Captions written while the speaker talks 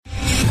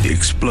The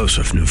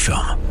explosive new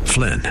film,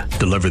 Flynn,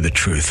 deliver the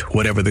truth,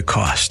 whatever the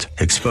cost,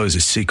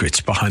 exposes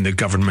secrets behind the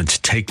government's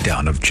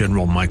takedown of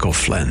General Michael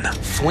Flynn.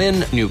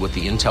 Flynn knew what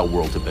the intel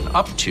world had been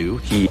up to.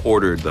 He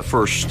ordered the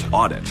first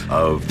audit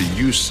of the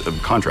use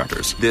of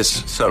contractors.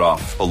 This set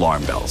off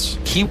alarm bells.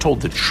 He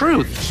told the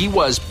truth. He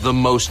was the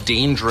most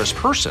dangerous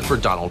person for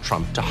Donald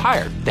Trump to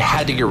hire. They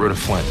had to get rid of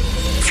Flynn.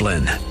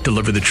 Flynn,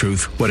 deliver the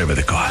truth, whatever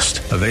the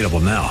cost. Available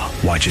now.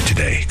 Watch it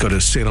today. Go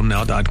to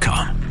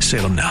salemnow.com.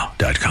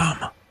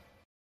 salemnow.com.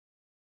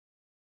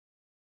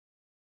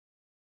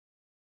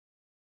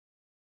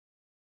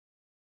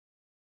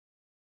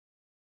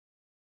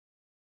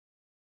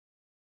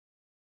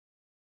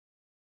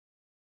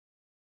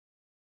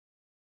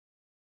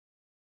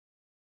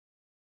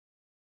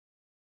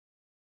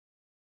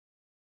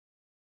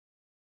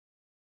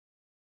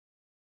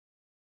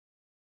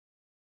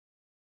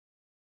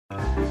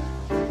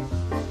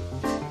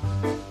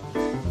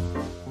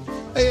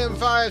 AM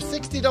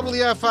 560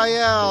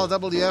 WFIL,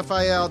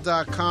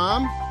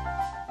 WFIL.com.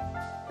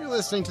 You're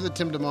listening to the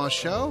Tim DeMoss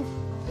Show.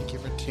 Thank you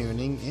for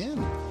tuning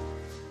in.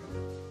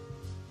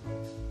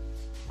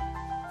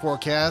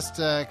 Forecast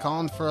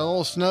calling for a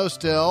little snow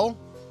still.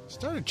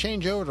 Started to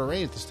change over to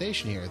rain at the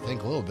station here, I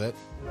think, a little bit.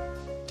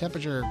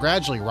 Temperature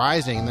gradually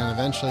rising, and then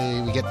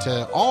eventually we get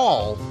to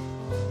all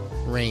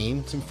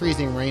rain. Some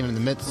freezing rain in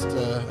the midst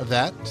of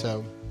that.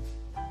 So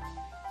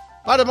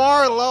by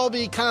tomorrow, it'll all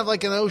be kind of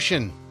like an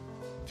ocean.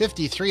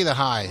 53 the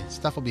high.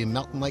 Stuff will be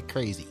melting like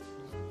crazy.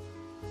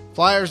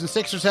 Flyers and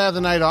Sixers have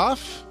the night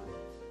off.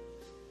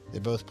 They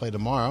both play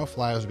tomorrow.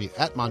 Flyers will be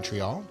at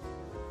Montreal.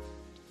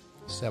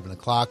 7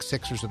 o'clock.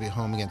 Sixers will be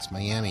home against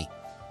Miami.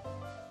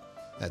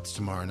 That's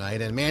tomorrow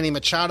night. And Manny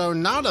Machado,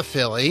 not a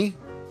Philly,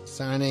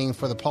 signing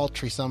for the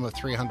paltry sum of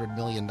 $300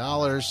 million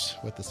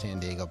with the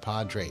San Diego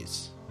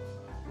Padres.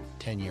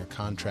 10-year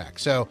contract.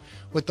 So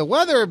with the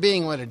weather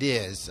being what it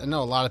is, I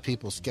know a lot of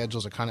people's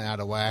schedules are kind of out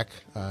of whack.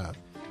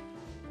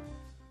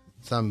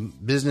 Some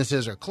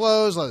businesses are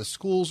closed. A lot of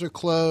schools are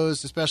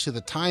closed, especially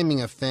the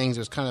timing of things.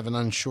 There's kind of an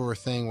unsure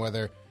thing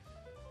whether,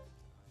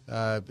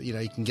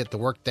 you can get the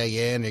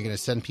workday in. You're going to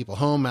send people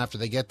home after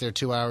they get there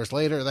 2 hours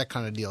later, that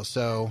kind of deal.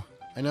 So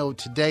I know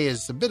today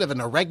is a bit of an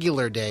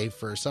irregular day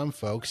for some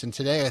folks. And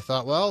today I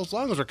thought, well, as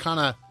long as we're kind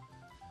of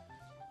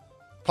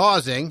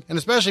pausing, and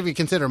especially if you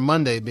consider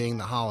Monday being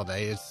the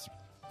holiday, it's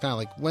kind of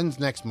like, when's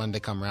next Monday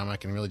come around? I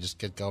can really just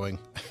get going.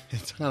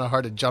 It's kind of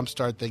hard to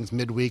jumpstart things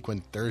midweek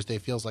when Thursday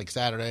feels like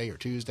Saturday or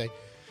Tuesday.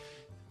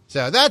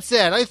 So that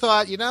said, I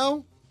thought,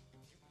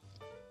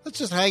 let's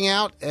just hang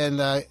out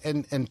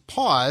and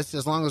pause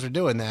as long as we're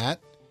doing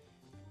that,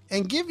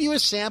 and give you a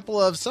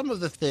sample of some of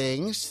the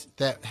things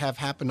that have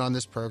happened on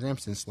this program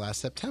since last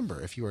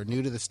September. If you are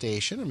new to the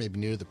station or maybe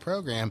new to the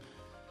program,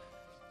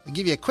 I'll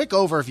give you a quick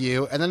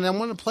overview, and then I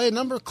want to play a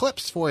number of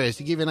clips for you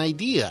to give you an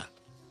idea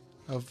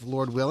of,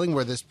 Lord willing,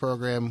 where this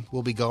program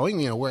will be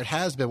going, where it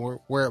has been,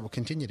 where it will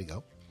continue to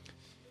go.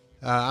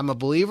 I'm a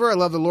believer. I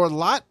love the Lord a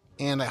lot,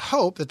 and I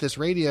hope that this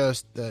radio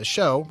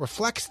show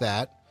reflects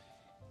that.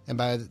 And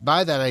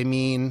by that, I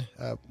mean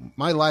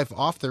my life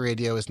off the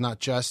radio is not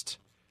just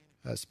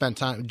spent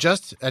time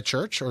just at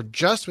church or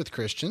just with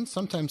Christians.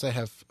 Sometimes I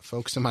have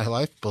folks in my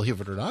life, believe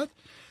it or not,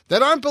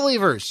 that aren't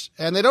believers,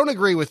 and they don't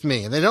agree with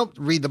me, and they don't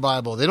read the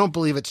Bible. They don't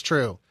believe it's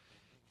true.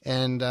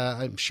 And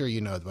I'm sure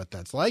you know what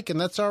that's like, and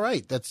that's all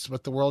right. That's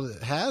what the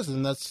world has,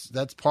 and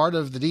that's part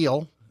of the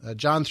deal.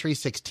 John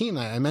 3:16,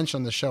 I mention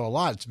on the show a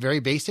lot. It's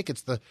very basic.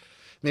 It's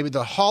maybe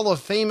the Hall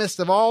of Famous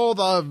of all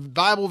the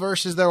Bible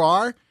verses there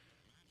are.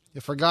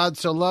 If for God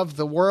so loved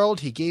the world,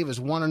 he gave his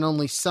one and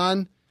only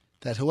Son,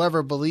 that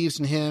whoever believes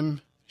in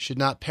him should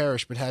not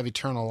perish but have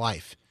eternal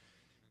life.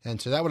 And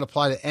so that would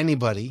apply to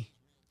anybody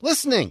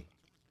listening.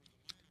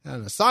 And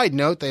on a side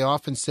note, they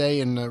often say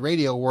in the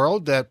radio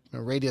world that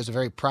radio is a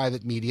very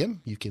private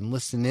medium. You can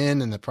listen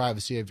in the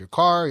privacy of your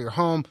car, your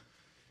home.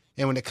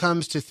 And when it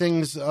comes to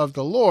things of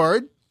the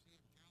Lord,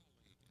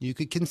 you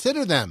could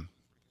consider them,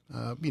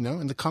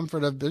 in the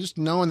comfort of just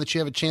knowing that you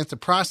have a chance to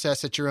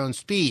process at your own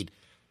speed.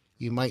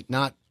 You might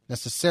not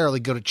necessarily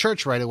go to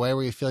church right away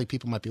where you feel like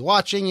people might be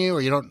watching you, or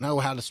you don't know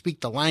how to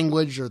speak the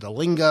language or the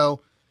lingo.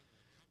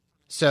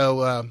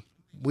 So,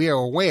 we are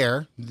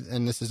aware,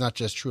 and this is not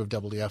just true of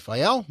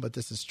WFIL, but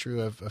this is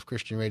true of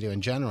Christian radio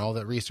in general,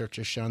 that research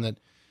has shown that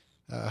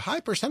a high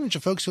percentage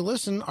of folks who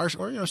listen are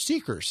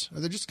seekers,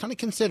 or they're just kind of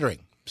considering.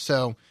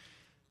 So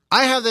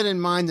I have that in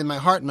mind, in my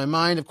heart and my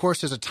mind. Of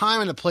course, there's a time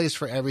and a place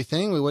for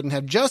everything. We wouldn't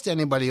have just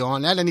anybody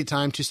on at any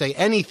time to say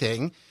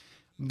anything,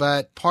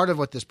 but part of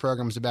what this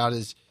program is about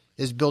is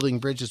building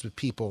bridges with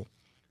people,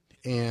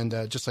 and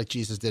just like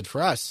Jesus did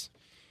for us.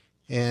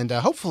 And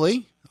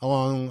hopefully,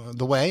 along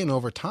the way and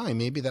over time,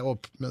 maybe that will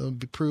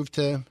be proved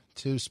to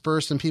spur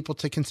some people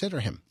to consider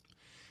him.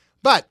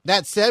 But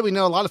that said, we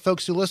know a lot of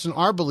folks who listen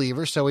are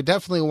believers, so we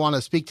definitely want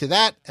to speak to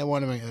that and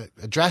want to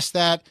address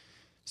that.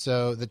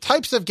 So the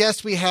types of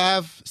guests we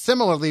have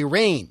similarly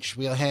range.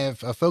 We'll have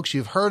folks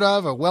you've heard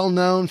of, or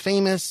well-known,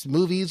 famous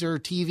movies or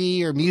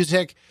TV or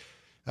music,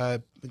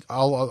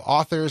 all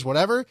authors,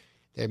 whatever.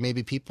 There may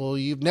be people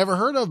you've never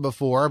heard of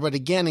before, but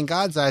again, in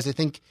God's eyes, I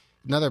think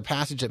another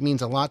passage that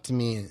means a lot to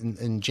me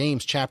in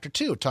James chapter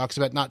 2 talks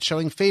about not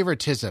showing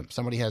favoritism.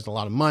 Somebody has a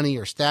lot of money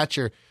or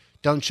stature,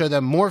 don't show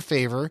them more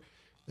favor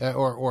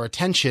or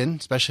attention,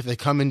 especially if they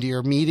come into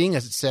your meeting,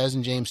 as it says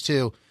in James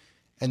 2,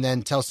 and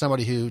then tell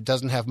somebody who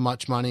doesn't have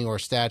much money or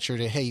stature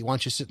to, hey, why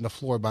don't you sit on the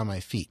floor by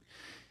my feet?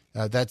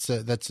 It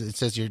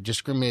says you're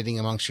discriminating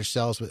amongst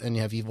yourselves and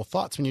you have evil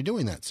thoughts when you're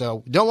doing that.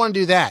 So don't want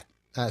to do that.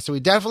 So we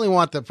definitely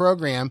want the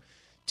program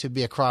to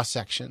be a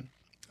cross-section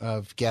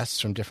of guests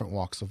from different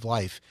walks of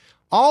life,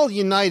 all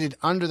united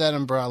under that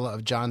umbrella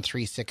of John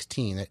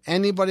 3:16, that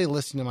anybody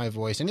listening to my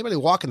voice, anybody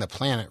walking the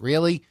planet,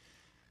 really,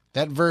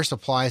 that verse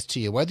applies to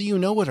you, whether you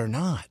know it or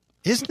not.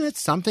 Isn't it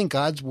something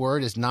God's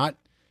word is not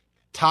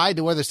tied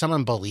to whether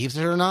someone believes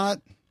it or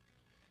not?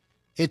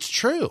 It's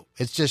true.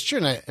 It's just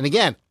true. And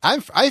again,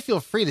 I feel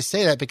free to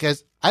say that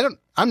because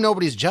I'm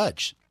nobody's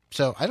judge.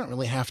 So I don't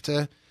really have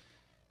to,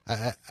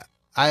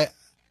 I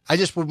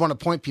just would want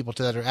to point people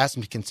to that or ask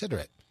them to consider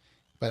it.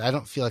 But I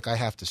don't feel like I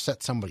have to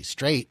set somebody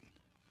straight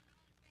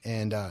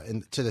and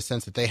to the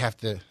sense that they have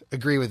to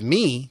agree with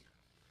me.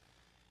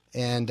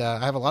 And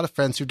I have a lot of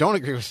friends who don't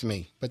agree with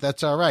me, but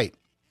that's all right.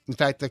 In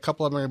fact, a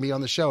couple of them are going to be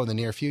on the show in the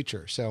near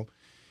future. So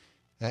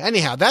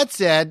anyhow, that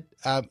said,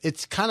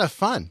 it's kind of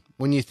fun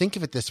when you think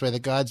of it this way,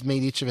 that God's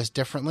made each of us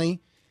differently,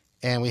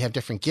 and we have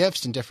different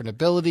gifts and different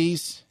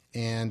abilities.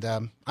 And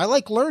I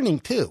like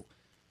learning too.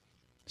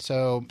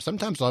 So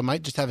sometimes I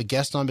might just have a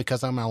guest on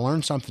because I'm going to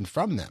learn something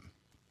from them.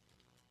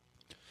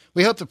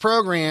 We hope the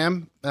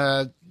program,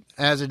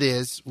 as it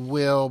is,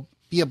 will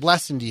be a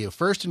blessing to you,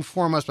 first and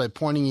foremost by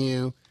pointing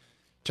you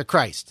to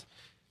Christ.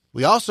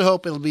 We also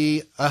hope it'll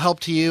be a help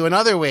to you in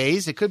other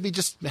ways. It could be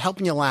just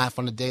helping you laugh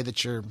on a day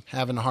that you're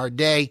having a hard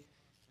day.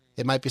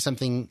 It might be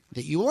something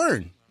that you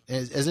learn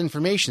as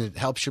information that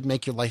helps you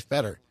make your life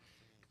better.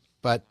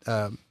 But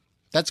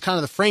that's kind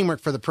of the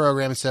framework for the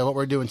program. So what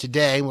we're doing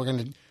today, we're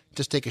going to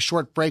just take a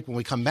short break. When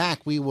we come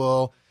back, we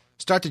will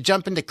start to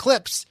jump into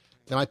clips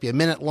that might be a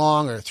minute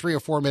long or 3 or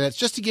 4 minutes,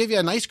 just to give you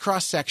a nice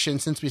cross-section.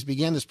 Since we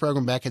began this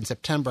program back in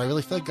September, I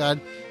really feel like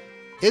God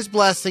is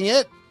blessing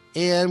it.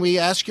 And we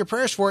ask your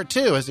prayers for it,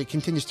 too, as it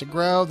continues to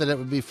grow, that it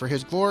would be for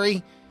His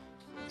glory.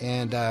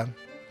 And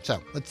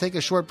so let's take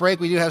a short break.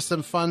 We do have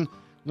some fun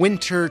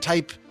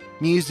winter-type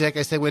music.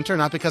 I say winter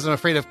not because I'm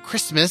afraid of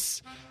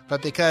Christmas,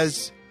 but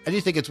because I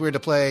do think it's weird to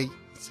play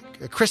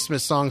a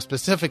Christmas song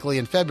specifically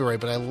in February.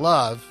 But I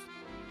love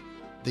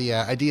the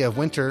idea of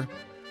winter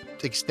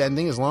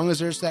extending as long as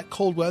there's that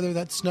cold weather,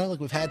 that snow like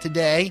we've had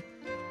today.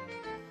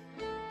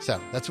 So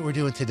that's what we're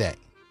doing today.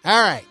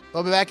 All right.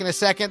 We'll be back in a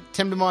second.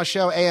 Tim DeMoss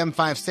Show, AM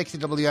 560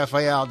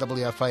 WFIL,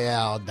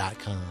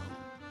 WFIL.com.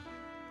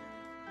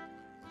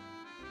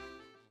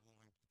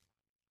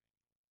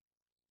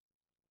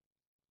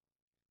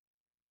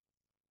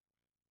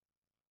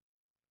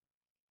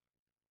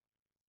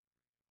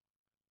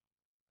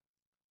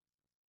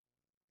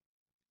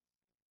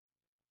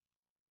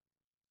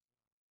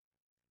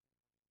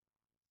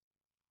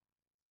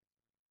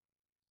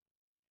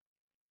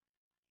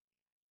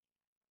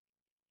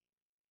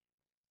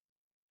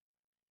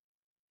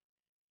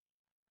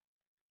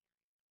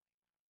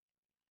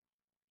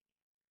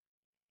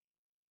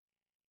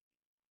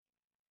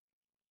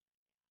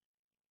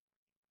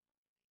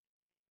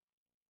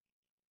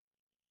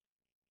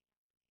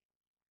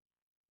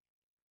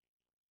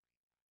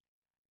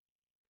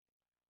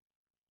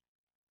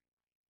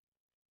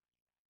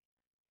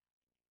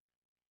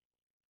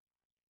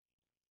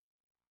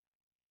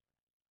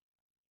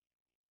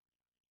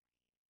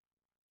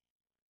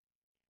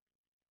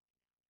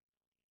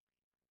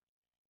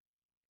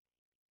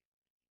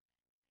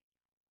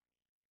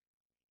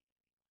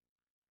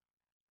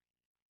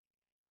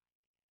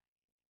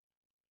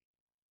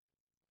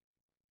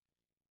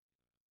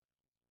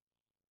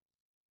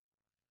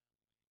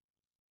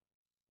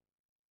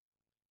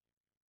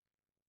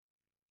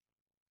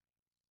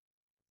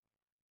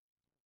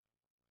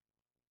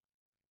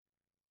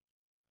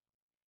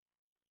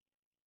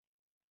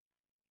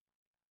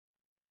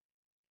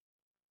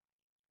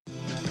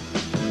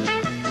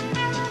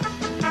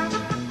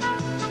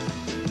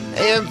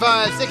 AM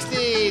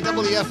 560,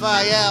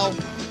 WFIL,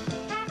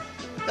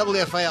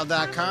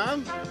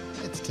 WFIL.com.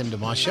 It's Tim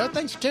DeMoss Show.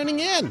 Thanks for tuning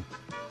in.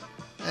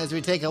 As we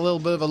take a little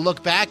bit of a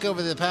look back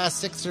over the past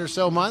 6 or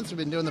so months, we've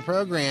been doing the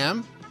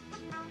program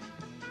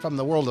from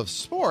the world of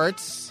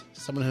sports.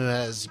 Someone who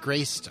has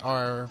graced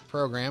our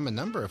program a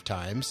number of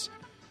times,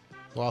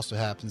 who also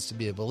happens to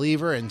be a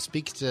believer and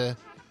speaks to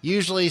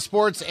usually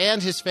sports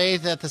and his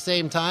faith at the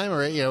same time,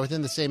 or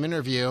within the same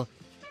interview.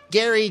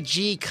 Gary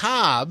G.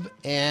 Cobb,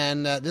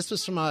 and this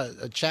was from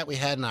a chat we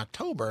had in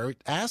October. We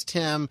asked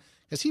him,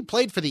 because he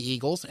played for the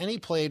Eagles and he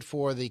played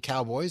for the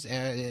Cowboys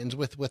and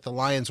with the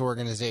Lions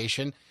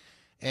organization.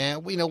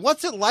 And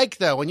what's it like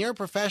though when you're a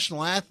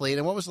professional athlete,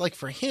 and what was it like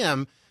for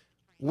him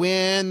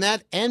when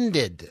that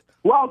ended?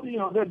 Well,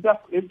 it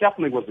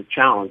definitely was a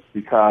challenge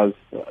because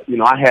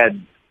I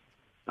had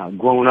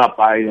growing up,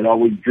 I had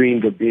always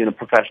dreamed of being a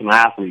professional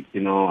athlete.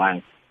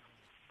 I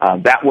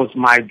that was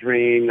my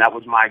dream. That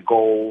was my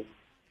goal.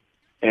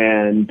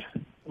 And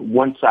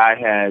once I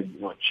had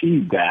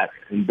achieved that,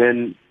 and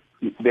then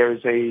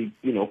there's a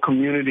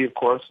community, of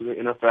course, the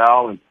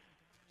NFL, and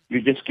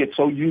you just get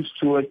so used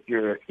to it.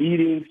 You're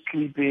eating,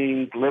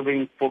 sleeping,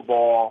 living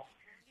football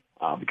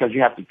because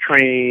you have to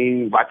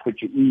train, watch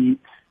what you eat.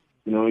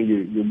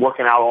 You're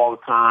working out all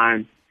the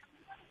time,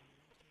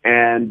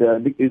 and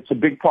it's a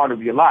big part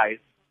of your life.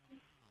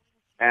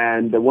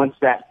 And once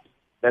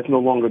that's no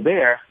longer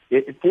there,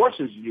 it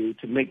forces you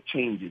to make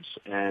changes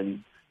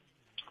and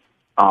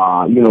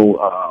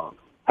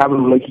have a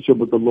relationship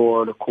with the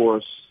Lord. Of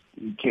course,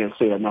 you can't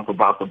say enough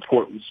about the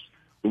importance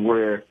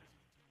where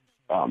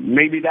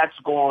maybe that's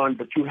gone,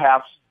 but you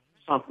have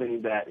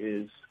something that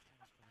is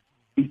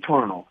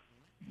eternal,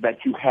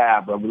 that you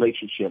have a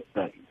relationship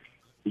that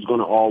is going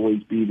to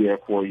always be there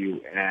for you,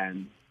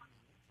 and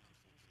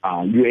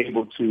you're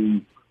able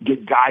to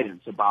get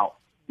guidance about,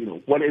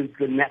 what is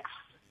the next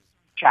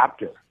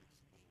chapter,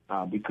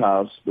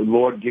 because the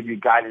Lord give you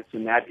guidance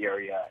in that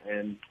area,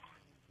 and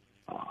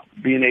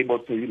being able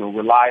to,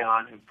 rely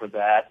on Him for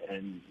that,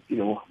 and,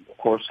 of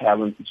course,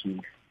 having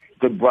some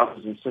good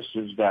brothers and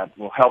sisters that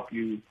will help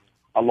you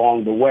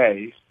along the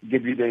way,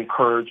 give you the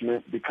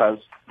encouragement, because,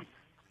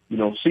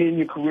 seeing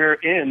your career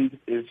end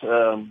is,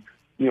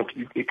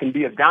 it can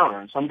be a downer,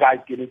 and some guys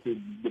get into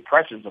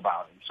depressions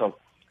about it. So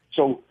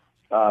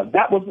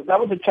that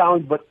was a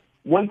challenge. But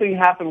one thing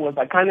happened was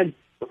the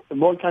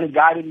Lord kind of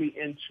guided me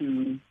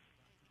into,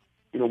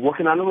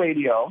 working on the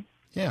radio.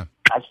 Yeah.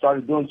 I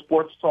started doing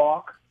sports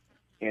talk,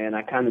 and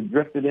I kind of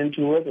drifted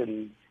into it,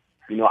 and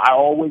I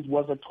always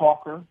was a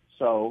talker,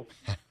 so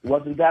it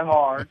wasn't that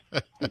hard.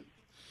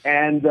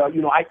 And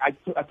I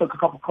took a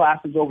couple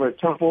classes over at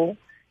Temple,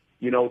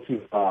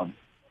 to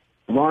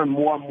learn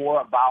more and more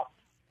about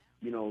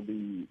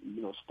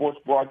the sports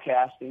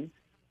broadcasting,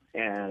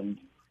 and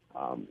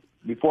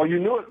before you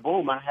knew it,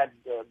 boom, I had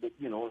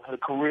had a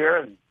career,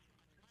 and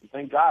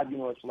thank God,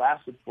 it's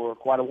lasted for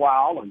quite a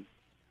while, and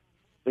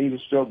things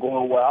are still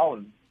going well,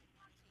 and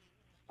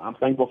I'm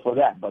thankful for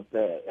that. But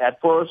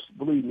at first,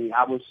 believe me,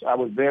 I was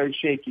very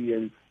shaky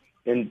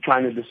in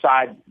trying to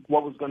decide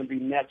what was going to be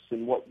next,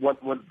 and what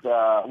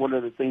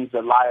are the things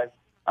that lie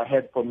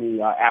ahead for me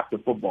after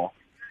football.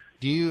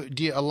 Do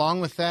you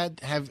along with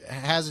that,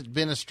 has it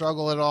been a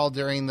struggle at all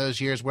during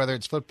those years, whether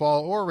it's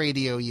football or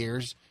radio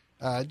years,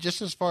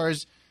 just as far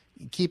as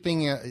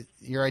keeping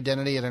your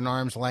identity at an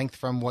arm's length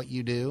from what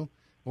you do?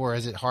 Or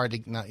is it hard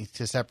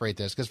to separate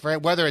this? Because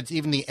whether it's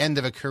even the end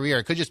of a career,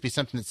 it could just be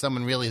something that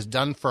someone really has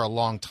done for a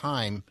long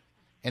time,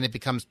 and it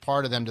becomes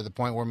part of them to the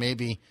point where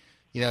maybe,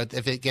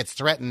 if it gets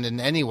threatened in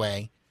any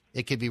way,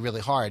 it could be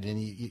really hard and,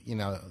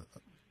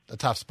 a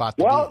tough spot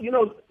to be.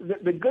 Well,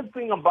 the good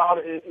thing about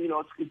it,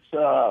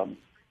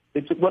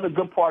 it's one of the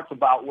good parts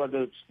about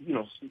whether it's,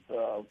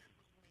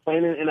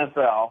 playing in the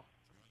NFL,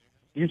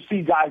 you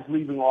see guys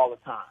leaving all the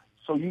time.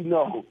 So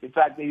in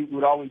fact, they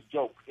would always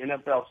joke,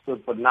 NFL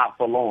stood for not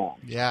for long.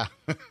 Yeah.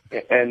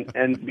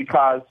 and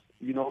because,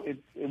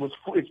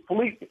 it's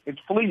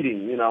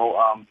fleeting,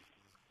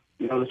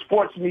 the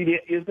sports media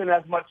isn't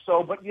as much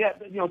so, but yet,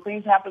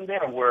 things happen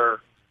there where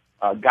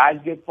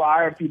guys get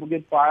fired, people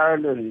get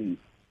fired, and,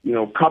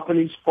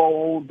 companies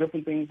fold,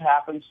 different things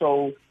happen.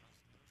 So,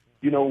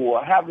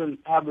 having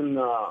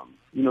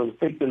the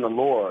faith in the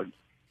Lord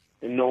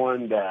and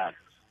knowing that,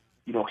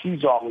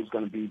 He's always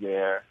going to be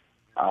there.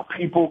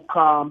 People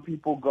come,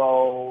 people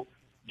go,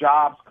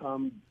 jobs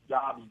come,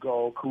 jobs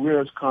go,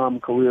 careers come,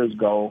 careers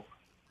go,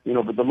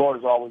 but the Lord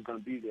is always going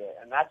to be there.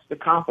 And that's the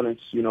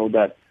confidence,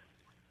 that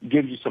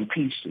gives you some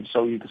peace, and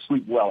so you can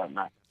sleep well at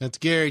night. That's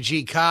Gary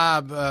G.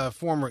 Cobb,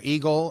 former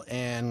Eagle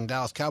and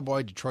Dallas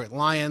Cowboy, Detroit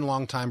Lion,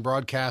 longtime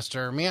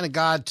broadcaster, man of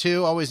God,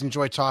 too. Always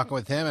enjoy talking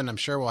with him, and I'm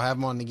sure we'll have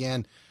him on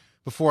again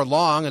before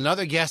long.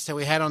 Another guest that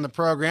we had on the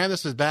program,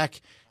 this was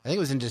back, I think it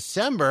was in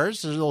December.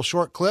 This is a little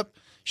short clip.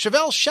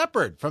 Chevelle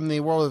Shepherd from the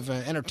world of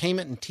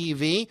entertainment and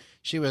TV.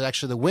 She was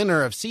actually the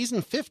winner of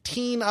season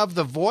 15 of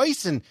The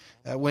Voice, and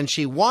when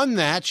she won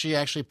that, she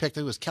actually picked,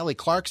 it was Kelly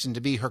Clarkson, to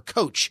be her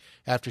coach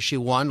after she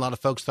won. A lot of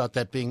folks thought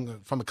that being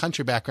from a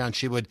country background,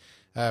 she would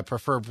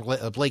prefer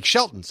Blake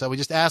Shelton. So we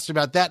just asked her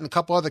about that and a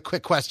couple other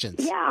quick questions.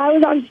 Yeah, I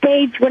was on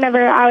stage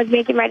whenever I was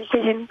making my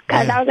decision,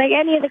 because I was like,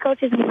 any of the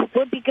coaches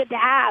would be good to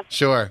have.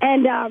 Sure.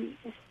 And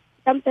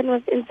something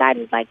was inside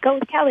was like, go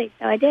with Kelly,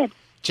 so I did.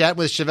 Chat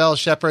with Chevelle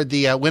Shepherd,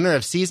 the winner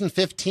of season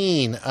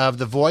 15 of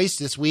The Voice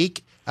this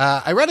week.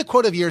 I read a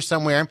quote of yours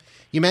somewhere.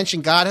 You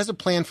mentioned God has a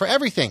plan for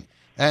everything.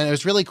 And it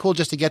was really cool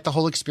just to get the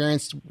whole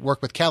experience to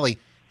work with Kelly.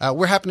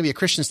 We're happen to be a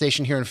Christian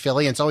station here in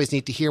Philly, and it's always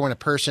neat to hear when a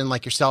person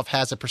like yourself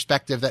has a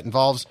perspective that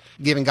involves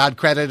giving God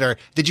credit. Or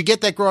did you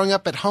get that growing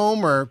up at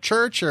home or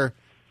church, or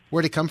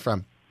where did it come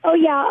from? Oh,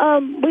 yeah.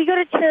 We go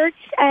to church,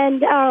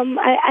 and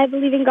I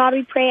believe in God.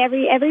 We pray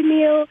every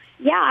meal.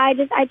 Yeah,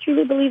 I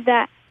truly believe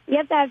that you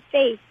have to have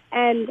faith.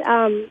 And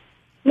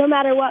no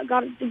matter what,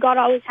 God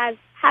always has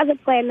a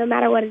plan, no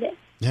matter what it is.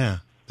 Yeah,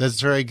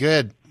 that's very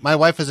good. My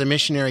wife is a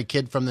missionary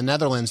kid from the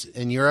Netherlands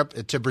in Europe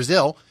to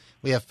Brazil.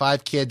 We have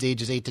 5 kids,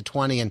 ages 8 to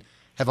 20, and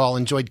have all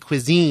enjoyed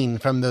cuisine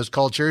from those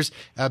cultures.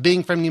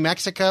 Being from New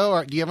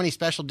Mexico, do you have any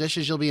special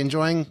dishes you'll be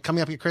enjoying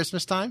coming up at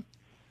Christmas time?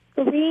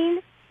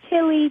 Green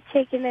chili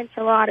chicken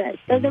enchiladas.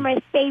 Those are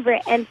my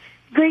favorite. And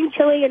green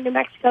chili in New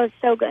Mexico is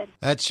so good.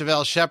 That's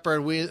Chevelle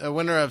Shepherd, a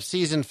winner of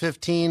season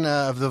 15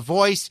 of The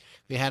Voice.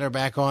 We had her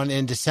back on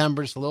in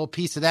December. Just a little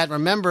piece of that.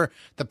 Remember,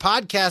 the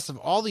podcast of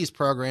all these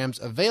programs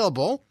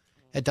available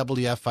at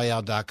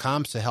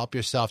WFIL.com, so help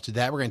yourself to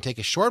that. We're going to take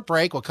a short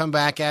break. We'll come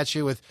back at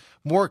you with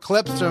more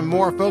clips from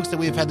more folks that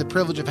we've had the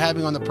privilege of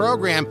having on the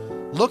program.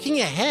 Looking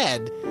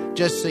ahead,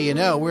 just so you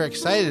know, we're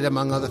excited,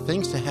 among other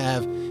things, to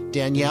have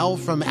Danielle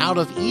from Out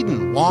of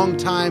Eden,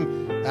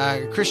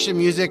 longtime Christian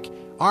music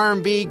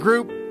R&B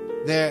group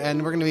there,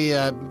 and we're going to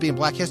be being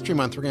Black History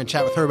Month. We're going to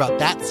chat with her about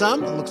that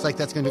some. It looks like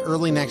that's going to be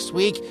early next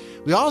week.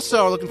 We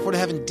also are looking forward to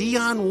having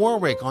Dionne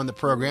Warwick on the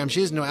program. She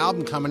has a new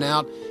album coming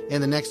out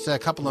in the next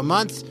couple of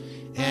months.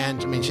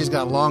 And, I mean, she's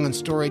got a long and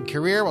storied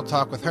career. We'll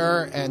talk with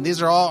her. And these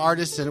are all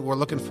artists that we're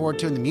looking forward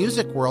to in the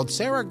music world.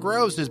 Sarah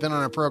Groves, who's been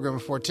on our program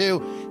before,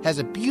 too, has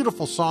a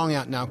beautiful song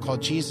out now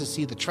called Jesus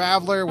See the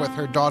Traveler with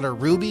her daughter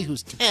Ruby,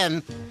 who's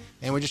 10.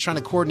 And we're just trying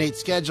to coordinate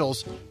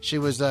schedules. She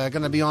was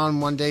going to be on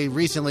one day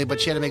recently, but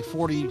she had to make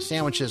 40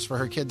 sandwiches for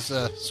her kids'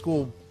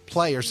 school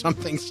play or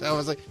something. So I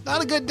was like,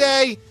 not a good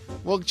day.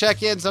 We'll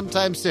check in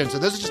sometime soon. So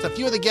those are just a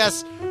few of the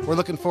guests we're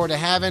looking forward to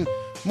having.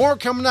 More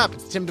coming up.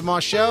 It's the Tim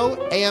DeMoss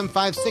Show, AM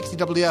 560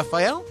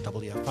 WFIL,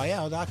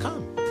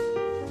 WFIL.com.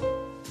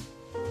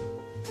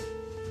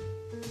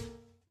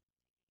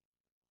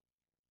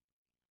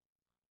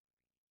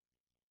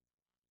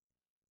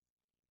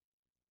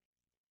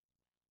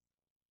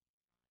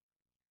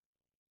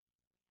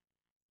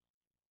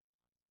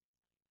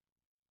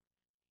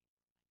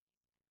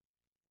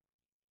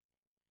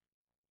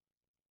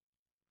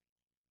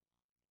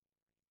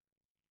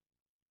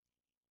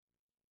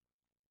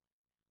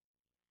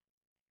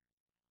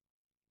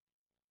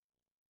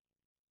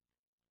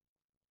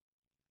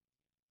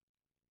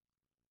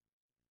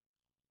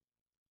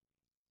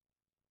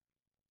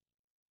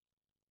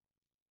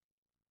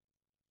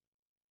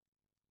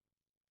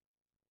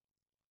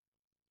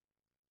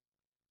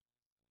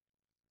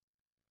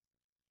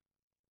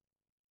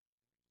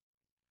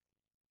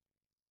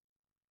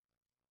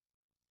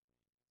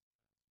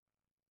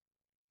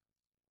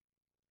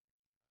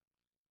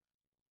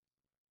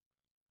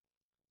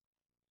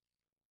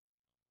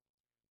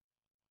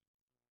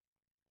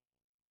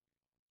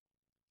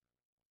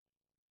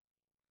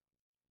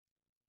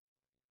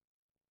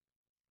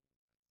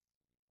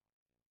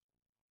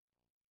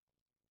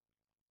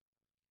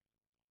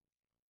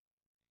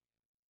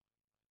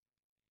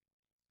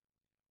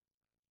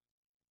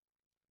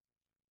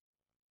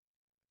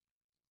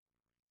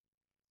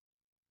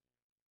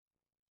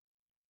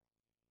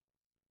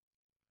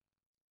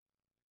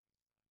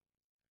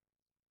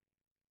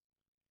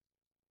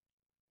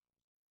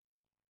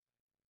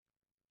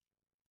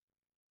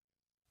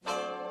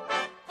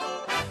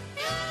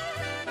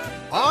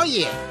 Oh,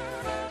 yeah.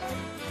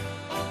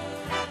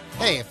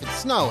 Hey, if it's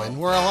snowing,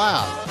 we're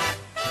allowed.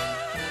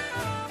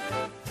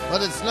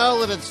 Let it snow,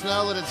 let it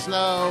snow, let it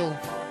snow.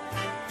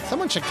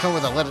 Someone should come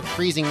with a let it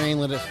freezing rain,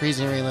 let it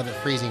freezing rain, let it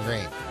freezing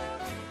rain.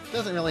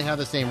 Doesn't really have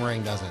the same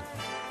ring, does it?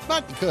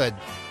 But it could.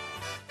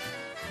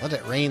 Let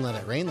it rain, let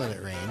it rain, let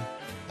it rain.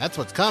 That's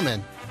what's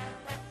coming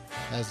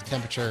as the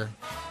temperature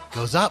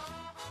goes up.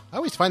 I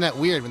always find that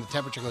weird when the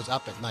temperature goes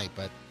up at night,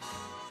 but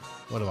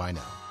what do I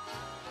know?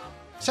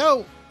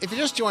 So, if you're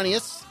just joining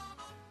us,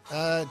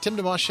 Tim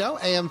DeMoss Show,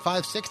 AM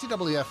 560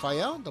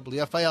 WFIL,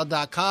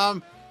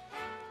 WFIL.com.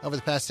 Over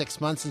the past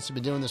 6 months since we've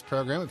been doing this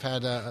program, we've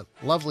had a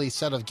lovely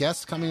set of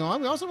guests coming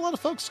on. We also have a lot of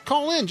folks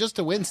call in just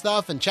to win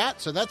stuff and chat,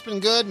 so that's been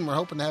good, and we're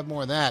hoping to have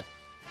more of that.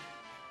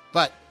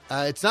 But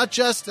it's not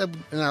just, in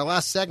our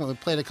last segment, we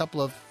played a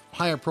couple of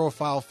higher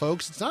profile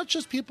folks. It's not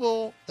just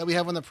people that we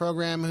have on the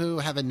program who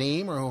have a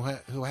name or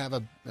who have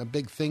a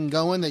big thing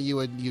going that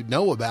you'd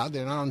know about.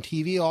 They're not on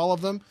TV, all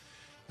of them.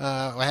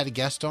 I had a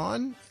guest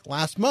on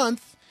last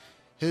month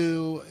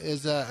who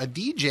is a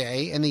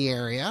DJ in the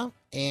area,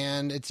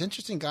 and it's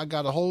interesting. God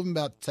got a hold of him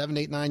about 7,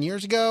 8, 9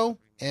 years ago,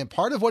 and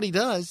part of what he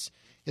does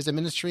is a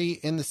ministry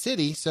in the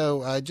city.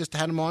 So just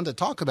had him on to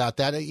talk about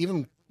that,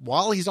 even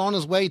while he's on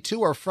his way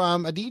to or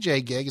from a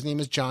DJ gig. His name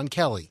is John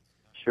Kelly.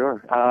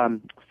 Sure.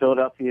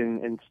 Philadelphia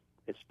and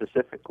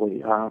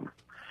specifically.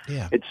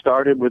 Yeah. It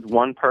started with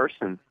one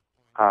person,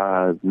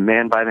 a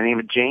man by the name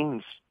of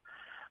James,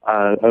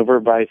 over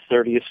by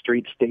 30th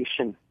Street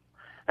Station.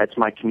 That's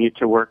my commute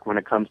to work when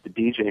it comes to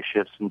DJ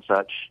shifts and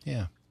such.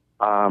 Yeah.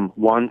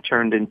 One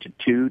turned into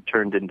 2,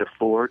 turned into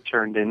 4,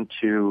 turned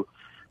into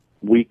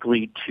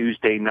weekly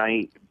Tuesday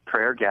night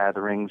prayer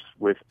gatherings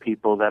with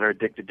people that are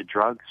addicted to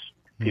drugs,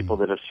 people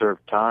that have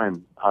served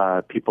time,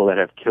 people that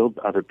have killed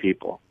other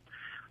people.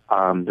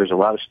 There's a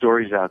lot of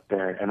stories out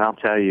there, and I'll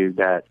tell you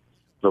that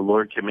the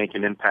Lord can make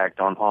an impact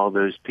on all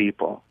those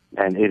people,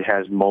 and it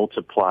has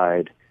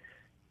multiplied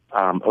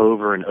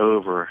over and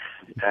over.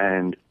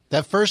 And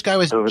that first guy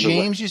was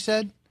James, you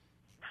said?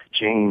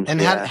 James.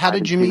 And yeah, how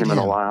did you meet him? In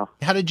a while.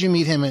 How did you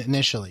meet him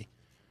initially?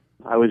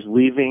 I was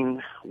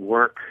leaving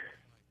work.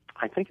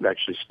 I think it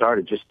actually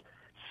started just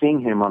seeing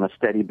him on a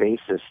steady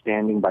basis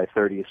standing by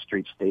 30th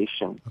Street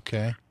Station.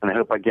 Okay. And I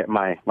hope I get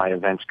my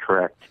events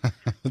correct.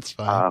 That's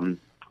fine.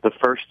 The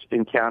first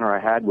encounter I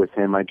had with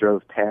him, I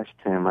drove past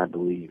him, I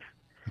believe,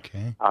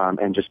 Okay.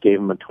 and just gave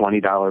him a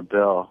 $20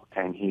 bill.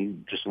 And he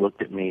just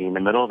looked at me in the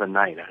middle of the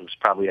night. It was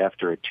probably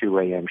after a 2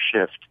 a.m.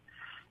 shift.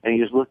 And he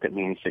just looked at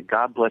me and he said,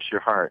 "God bless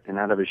your heart." And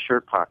out of his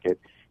shirt pocket,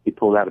 he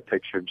pulled out a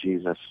picture of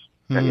Jesus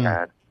that he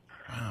had.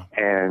 Wow.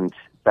 And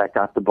that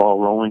got the ball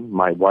rolling.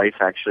 My wife,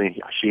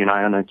 actually, she and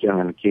I on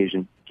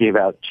occasion gave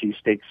out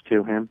cheesesteaks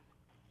to him,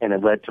 and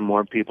it led to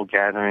more people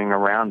gathering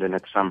around in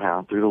it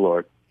somehow through the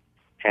Lord.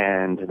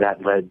 And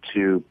that led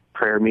to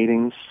prayer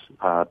meetings,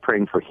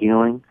 praying for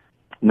healing,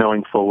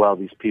 knowing full well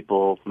these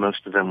people,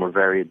 most of them were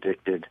very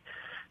addicted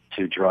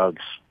to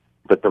drugs,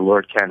 but the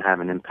Lord can have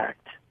an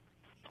impact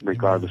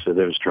regardless of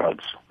those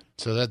drugs.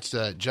 So that's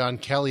John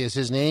Kelly is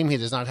his name. He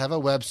does not have a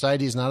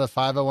website. He's not a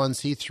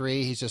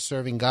 501c3. He's just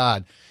serving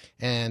God.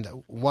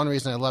 And one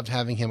reason I loved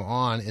having him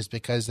on is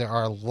because there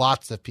are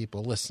lots of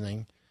people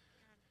listening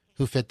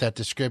who fit that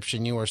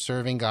description. You are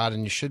serving God,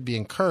 and you should be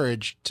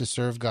encouraged to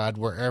serve God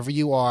wherever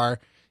you are.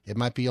 It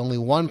might be only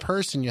one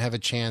person you have a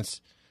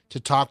chance to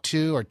talk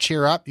to or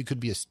cheer up. You could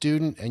be a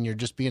student, and you're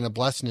just being a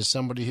blessing to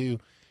somebody who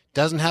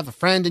doesn't have a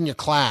friend in your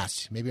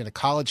class, maybe on a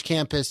college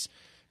campus,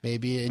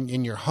 maybe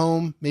in your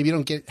home. Maybe you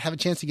don't have a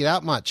chance to get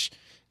out much.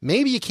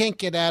 Maybe you can't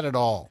get out at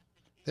all.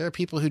 There are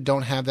people who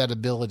don't have that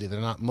ability. They're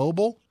not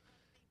mobile.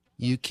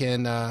 You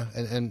can,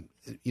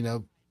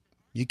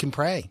 you can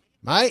pray.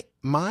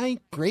 My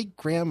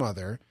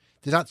great-grandmother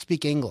did not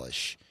speak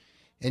English,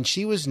 and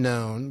she was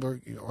known,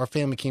 our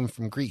family came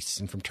from Greece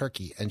and from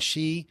Turkey, and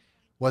she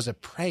was a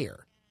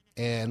prayer.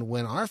 And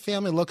when our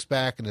family looks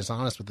back and is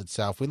honest with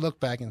itself, we look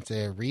back and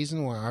say a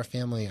reason why our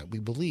family, we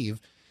believe,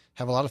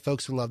 have a lot of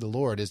folks who love the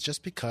Lord is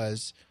just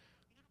because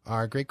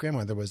our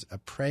great-grandmother was a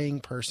praying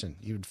person.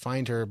 You would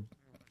find her,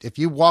 if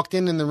you walked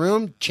in the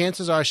room,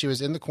 chances are she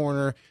was in the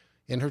corner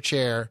in her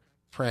chair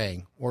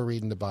praying or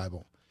reading the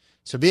Bible.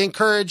 So be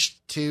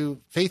encouraged to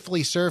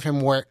faithfully serve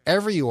him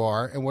wherever you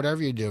are and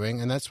whatever you're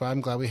doing. And that's why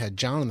I'm glad we had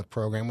John on the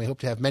program. We hope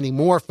to have many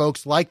more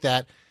folks like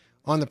that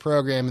on the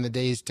program in the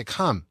days to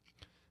come.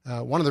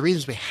 One of the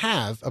reasons we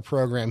have a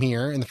program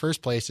here in the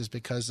first place is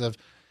because of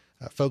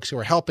folks who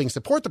are helping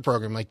support the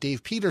program, like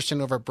Dave Peterson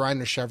over at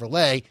Bryner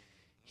Chevrolet.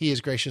 He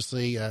has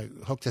graciously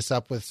hooked us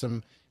up with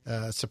some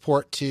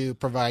support to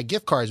provide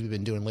gift cards we've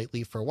been doing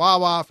lately for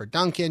Wawa, for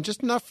Dunkin',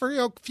 just enough for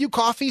a few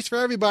coffees for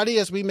everybody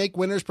as we make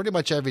winners pretty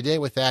much every day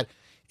with that.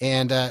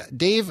 And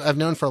Dave, I've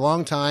known for a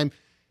long time.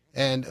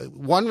 And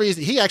one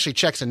reason, he actually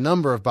checks a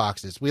number of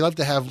boxes. We love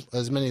to have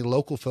as many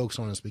local folks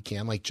on as we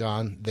can, like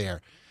John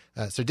there.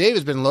 So Dave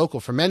has been local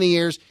for many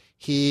years.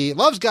 He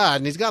loves God,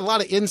 and he's got a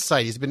lot of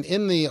insight. He's been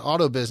in the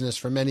auto business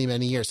for many,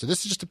 many years. So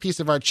this is just a piece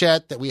of our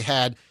chat that we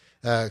had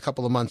a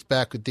couple of months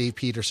back with Dave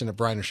Peterson at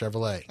Bryner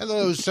Chevrolet.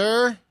 Hello,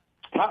 sir.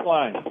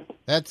 Hotline.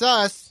 That's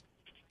us.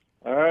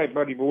 All right,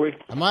 buddy boy.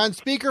 Am I on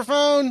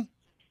speakerphone?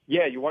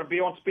 Yeah, you want to be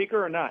on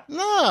speaker or not?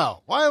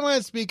 No. Why am I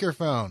on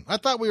speakerphone? I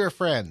thought we were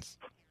friends.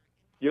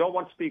 You don't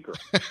want speaker.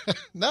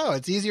 No,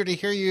 it's easier to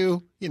hear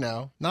you,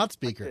 not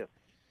speaker.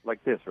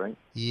 Like this, right?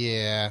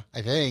 Yeah,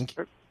 I think.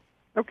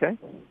 Okay.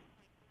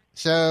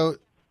 So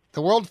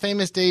the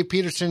world-famous Dave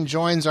Peterson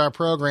joins our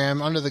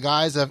program under the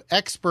guise of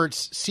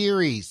Experts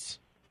Series.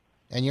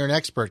 And you're an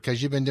expert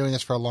because you've been doing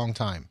this for a long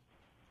time.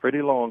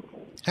 Pretty long.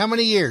 How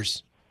many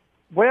years?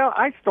 Well,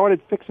 I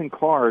started fixing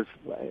cars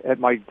at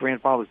my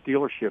grandfather's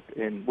dealership,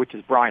 which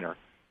is Bryner,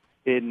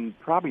 in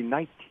probably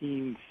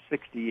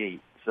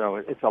 1968. So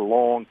it's a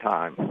long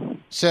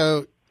time.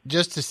 So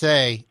just to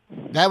say,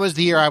 that was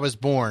the year I was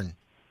born.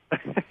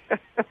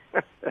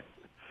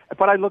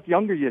 But I look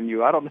younger than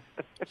you. I don't know.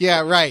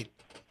 Yeah, right.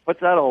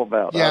 What's that all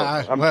about?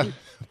 Yeah,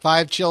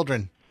 5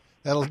 children.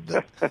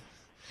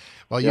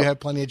 Well, you have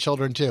plenty of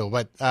children too.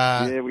 But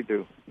yeah, we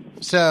do.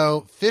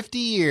 So 50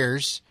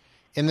 years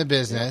in the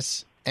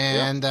business,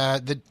 and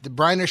the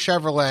Bryner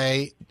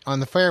Chevrolet on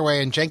the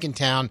Fairway in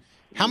Jenkintown.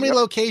 How many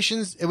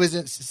locations? It was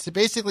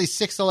basically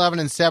 611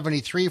 and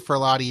 73 for a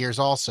lot of years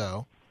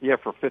also. Yeah,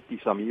 for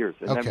 50-some years.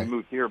 And then we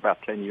moved here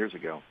about 10 years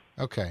ago.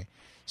 Okay.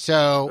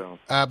 So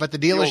but the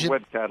dealership... The old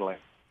Webb Cadillac.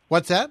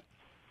 What's that?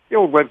 The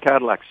old Webb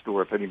Cadillac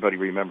store, if anybody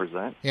remembers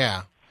that.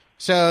 Yeah.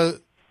 So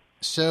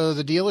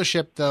the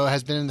dealership, though,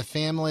 has been in the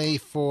family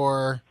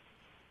for...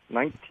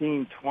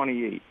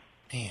 1928.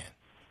 Man.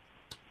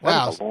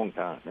 Wow. That's a long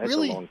time. That's a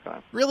long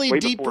time. Really Way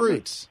deep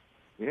roots.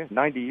 Me. Yeah,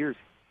 90 years.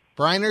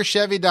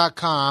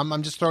 BrynerChevy.com.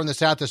 I'm just throwing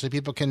this out there so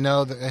people can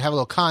know, that have a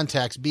little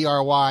context.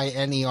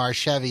 BRYNER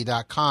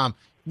Chevy.com.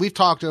 We've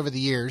talked over the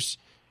years.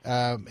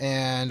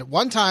 And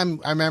one time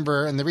I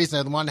remember, and the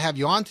reason I wanted to have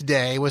you on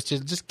today was to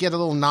just get a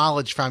little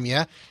knowledge from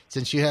you,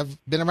 since you have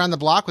been around the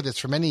block with this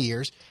for many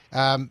years.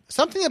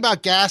 Something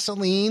about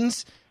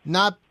gasolines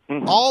not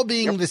all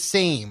being the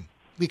same,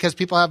 because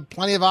people have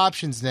plenty of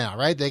options now,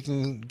 right? They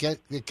can get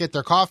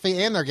their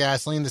coffee and their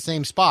gasoline in the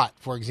same spot,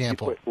 for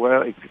example.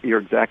 Well, you're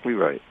exactly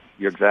right.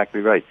 You're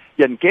exactly right.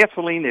 Yeah, and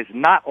gasoline is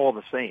not all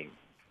the same.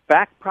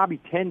 Back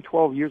probably 10,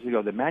 12 years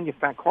ago, the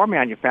car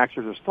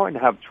manufacturers are starting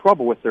to have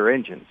trouble with their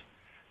engines,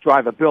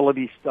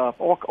 drivability stuff,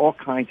 all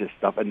kinds of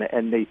stuff,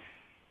 and they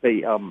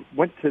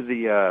went to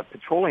the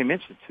Petroleum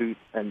Institute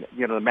and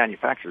the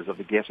manufacturers of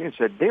the gasoline and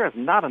said there is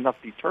not enough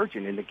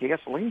detergent in the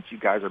gasolines you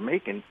guys are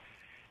making,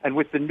 and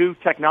with the new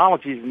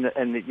technologies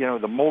and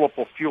the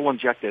multiple fuel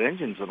injected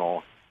engines and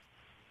all,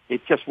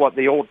 it's just what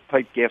the old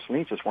type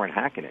gasolines just weren't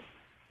hacking it.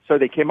 So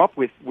they came up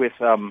with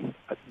the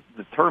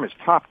term is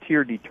top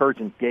tier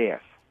detergent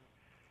gas.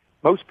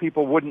 Most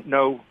people wouldn't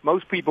know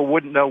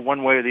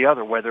one way or the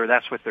other whether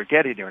that's what they're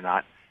getting or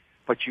not,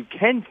 but you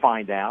can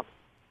find out.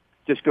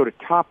 Just go to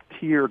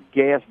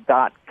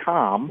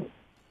toptiergas.com,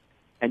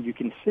 and you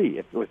can see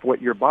if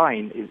what you're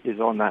buying is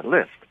on that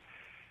list.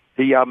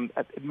 The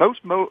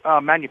most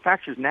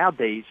manufacturers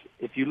nowadays,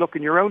 if you look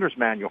in your owner's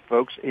manual,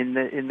 folks, in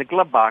the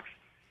glove box,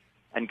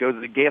 and go to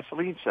the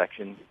gasoline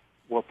section,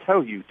 will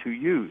tell you to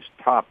use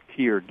top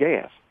tier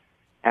gas.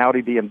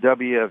 Audi,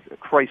 BMW,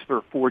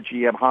 Chrysler, Ford,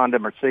 GM, Honda,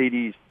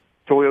 Mercedes,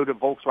 Toyota,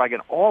 Volkswagen,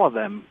 all of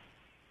them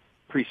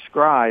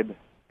prescribe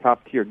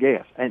top tier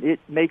gas, and it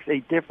makes a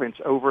difference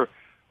over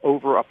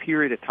a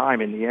period of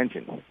time in the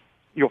engine.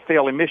 You'll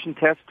fail emission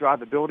tests,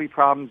 drivability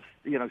problems,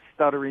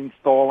 stuttering,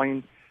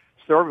 stalling.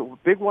 So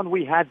big one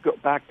we had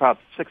back about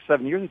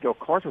 6-7 years ago,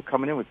 cars were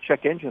coming in with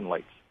check engine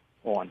lights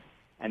on,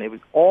 and it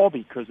was all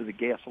because of the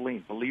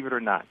gasoline, believe it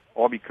or not,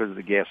 all because of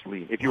the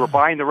gasoline. If you were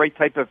buying the right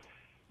type of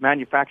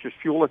manufacturer's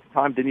fuel at the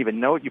time, didn't even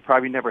know it, you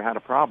probably never had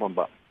a problem,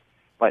 but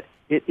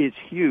it is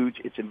huge.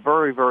 It's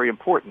very, very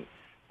important.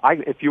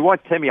 If you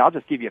want, Timmy, I'll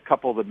just give you a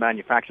couple of the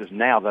manufacturers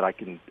now that I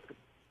can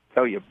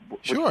tell you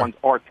which ones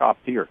are top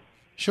tier.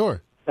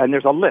 Sure. And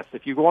there's a list.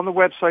 If you go on the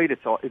website,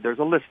 there's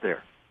a list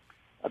there.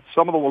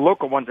 Some of the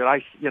local ones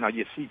that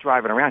you see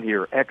driving around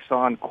here: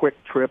 Exxon,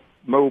 Quick Trip,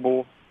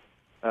 Mobil.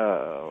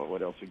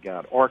 What else we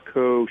got?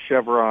 Arco,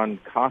 Chevron,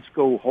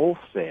 Costco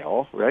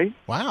Wholesale. Right?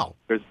 Wow.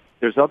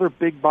 There's other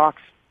big box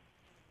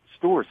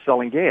stores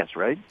selling gas.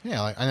 Right?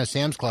 Yeah, I know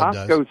Sam's Club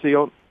does.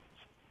 Costco's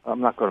I'm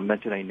not going to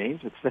mention any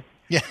names.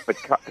 But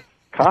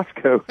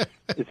Costco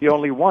is the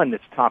only one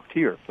that's top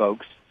tier,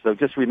 folks. So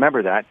just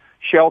remember that.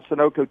 Shell,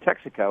 Sunoco,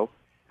 Texaco,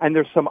 and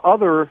there's some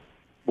other.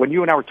 When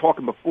you and I were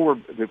talking before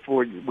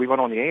we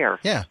went on the air,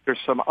 there's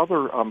some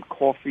other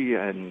coffee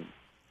and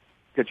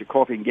get your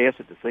coffee and gas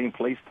at the same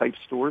place type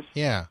stores.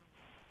 Yeah.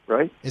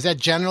 Right? Is that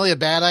generally a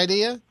bad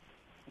idea?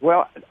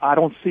 Well, I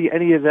don't see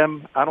any of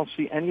them. On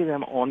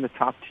the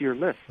top tier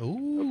list.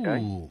 Ooh.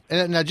 Okay?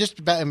 And now,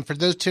 and for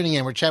those tuning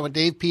in, we're chatting with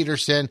Dave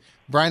Peterson,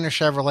 Briner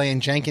Chevrolet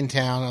in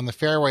Jenkintown on the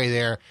fairway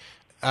there.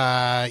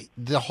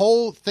 The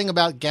whole thing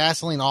about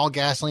gasoline, all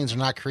gasolines are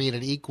not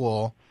created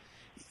equal.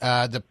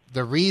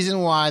 The reason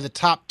why the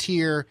top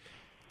tier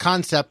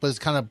concept was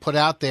kind of put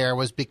out there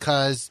was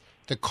because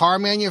the car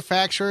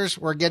manufacturers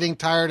were getting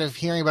tired of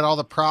hearing about all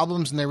the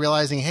problems, and they're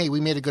realizing, hey,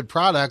 we made a good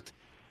product,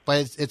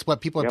 but it's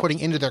what people are putting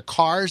into their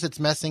cars that's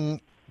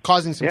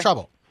causing some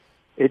trouble.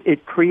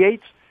 It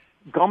creates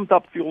gummed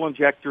up fuel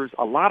injectors,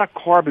 a lot of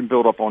carbon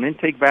buildup on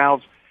intake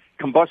valves,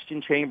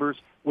 combustion chambers,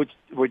 which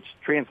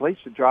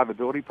translates to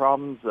drivability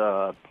problems,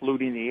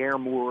 polluting the air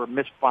more,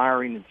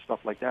 misfiring, and stuff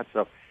like that.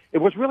 So it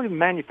was really the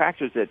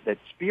manufacturers that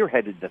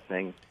spearheaded the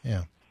thing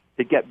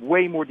to get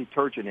way more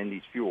detergent in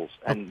these fuels.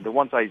 And the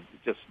ones I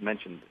just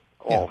mentioned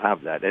all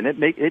have that. And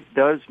it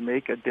does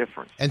make a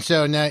difference. And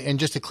so now, and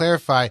just to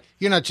clarify,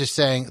 you're not just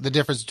saying the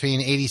difference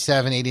between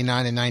 87,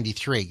 89, and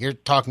 93. You're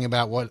talking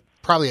about what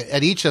probably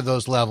at each of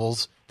those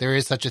levels there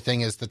is such a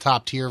thing as the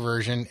top tier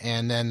version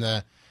and then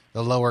the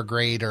lower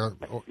grade or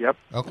Yep.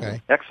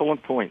 Okay.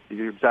 Excellent point.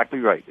 You're exactly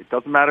right. It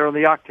doesn't matter on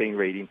the octane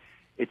rating.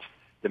 It's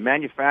the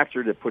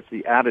manufacturer that puts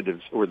the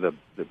additives, or the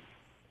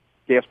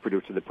gas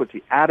producer that puts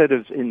the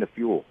additives in the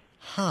fuel.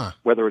 Huh.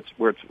 Whether it's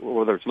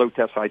low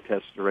test, high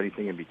test, or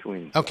anything in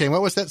between. Okay.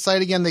 What was that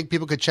site again that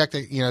people could check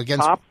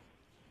against?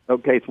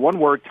 It's one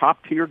word,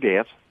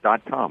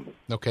 toptiergas.com.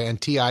 Okay,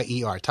 and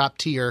TIER,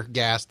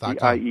 toptiergas.com.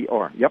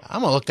 TIER, yep.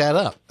 I'm going to look that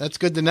up. That's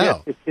good to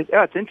know.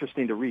 Yeah, it's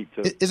interesting to read,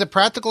 too. Is a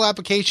practical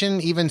application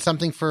even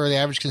something for the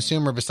average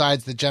consumer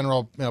besides the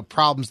general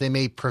problems they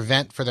may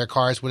prevent for their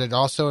cars? Would it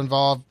also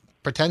involve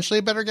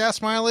potentially better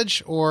gas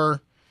mileage,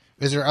 or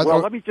is there other... Well,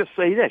 let me just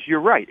say this.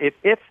 You're right.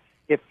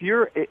 If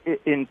you're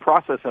in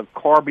process of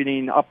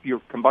carboning up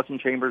your combustion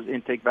chambers,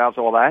 intake valves,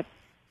 all that,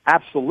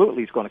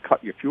 absolutely it's going to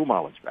cut your fuel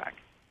mileage back.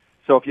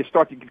 So if you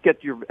start to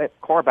get your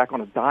car back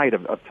on a diet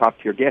of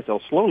top-tier gas,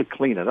 it'll slowly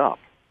clean it up.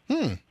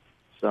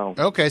 So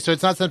okay, so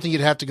it's not something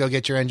you'd have to go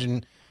get your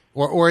engine,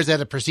 or is that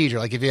a procedure?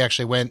 Like if you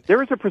actually went...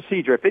 There is a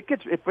procedure.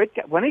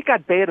 When it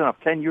got bad enough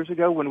 10 years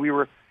ago when we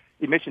were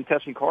emission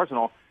testing cars and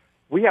all,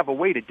 we have a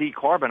way to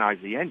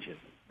decarbonize the engine.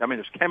 I mean,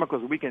 there's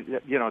chemicals we can,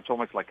 it's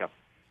almost like a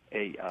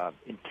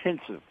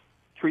intensive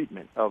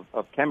treatment of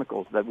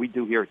chemicals that we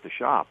do here at the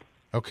shop.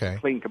 Okay.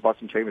 Clean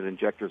combustion chambers,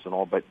 injectors, and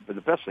all. But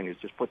the best thing is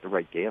just put the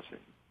right gas in.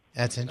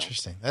 That's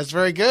interesting. That's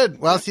very good.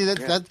 Well, see,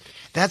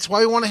 that's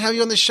why we want to have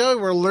you on the show.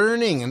 We're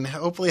learning and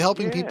hopefully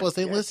helping people as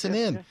they listen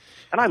in.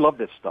 And I love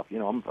this stuff.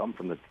 I'm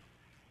from the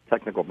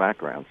technical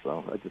background,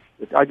 so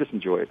I just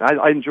enjoy it.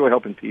 I enjoy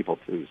helping people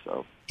too.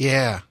 So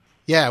yeah,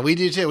 we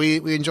do too.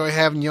 We enjoy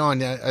having you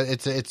on.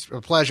 It's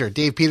a pleasure.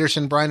 Dave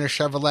Peterson, Briner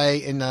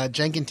Chevrolet in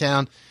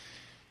Jenkintown.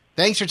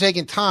 Thanks for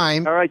taking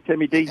time. All right,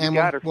 Timmy D. And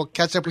got her. we'll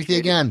catch up with you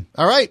again.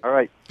 All right. All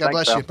right. God Thanks,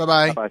 bless pal. you.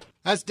 Bye-bye. Bye-bye.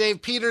 That's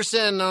Dave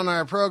Peterson on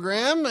our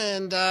program.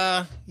 And,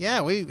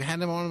 we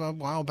had him on a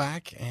while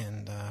back,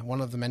 and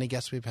one of the many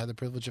guests we've had the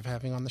privilege of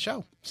having on the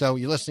show. So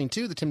you're listening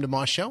to The Tim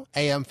DeMoss Show,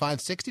 AM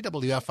 560,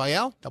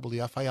 WFIL,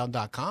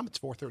 WFIL.com. It's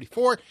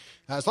 4:34.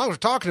 As long as we're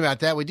talking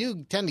about that, we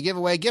do tend to give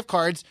away gift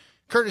cards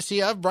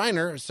courtesy of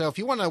Briner. So if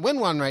you want to win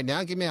one right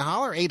now, give me a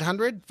holler,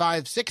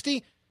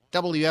 800-560,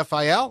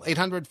 WFIL,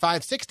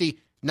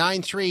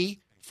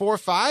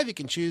 800-560-9345. You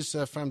can choose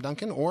from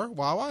Dunkin' or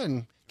Wawa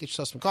and get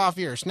yourself some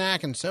coffee or a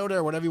snack and soda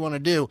or whatever you want to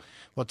do.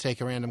 We'll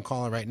take a random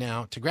caller right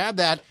now to grab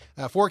that.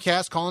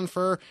 Forecast calling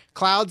for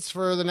clouds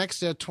for the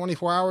next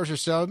 24 hours or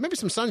so. Maybe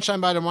some sunshine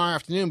by tomorrow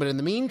afternoon, but in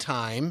the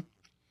meantime,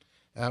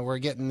 we're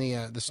getting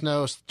the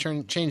snow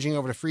changing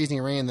over to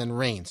freezing rain and then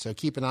rain. So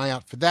keep an eye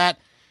out for that.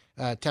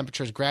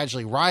 Temperatures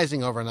gradually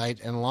rising overnight,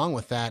 and along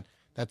with that,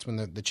 that's when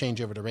the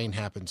changeover to rain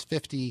happens.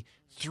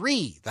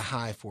 53 the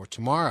high for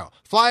tomorrow.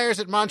 Flyers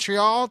at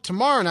Montreal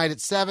tomorrow night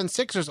at 7.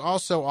 Sixers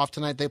also off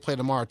tonight. They play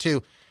tomorrow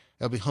too.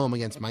 They'll be home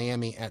against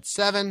Miami at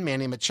 7.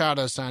 Manny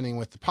Machado signing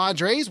with the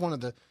Padres, one of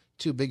the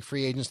two big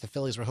free agents the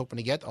Phillies were hoping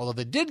to get, although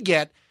they did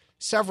get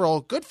several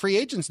good free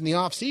agents in the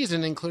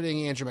offseason,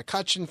 including Andrew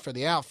McCutchen for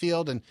the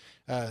outfield and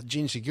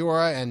Gene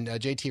Segura and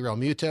JT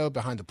Realmuto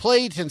behind the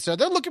plate. And so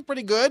they're looking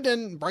pretty good,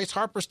 and Bryce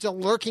Harper's still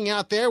lurking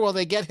out there. Will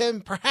they get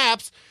him?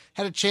 Perhaps.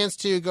 Had a chance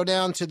to go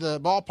down to the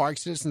ballpark,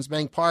 Citizens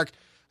Bank Park,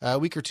 a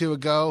week or two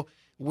ago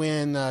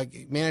when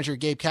manager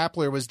Gabe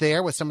Kapler was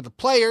there with some of the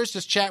players,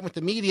 just chatting with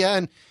the media,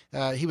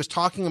 and he was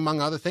talking, among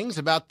other things,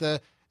 about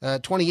the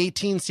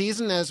 2018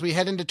 season as we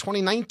head into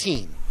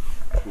 2019.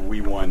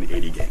 We won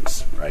 80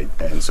 games, right?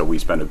 And so we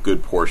spent a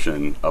good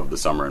portion of the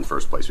summer in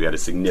first place. We had a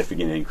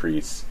significant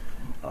increase,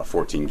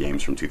 14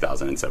 games from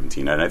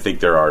 2017. And I think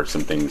there are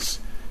some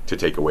things to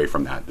take away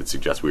from that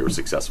suggest we were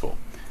successful.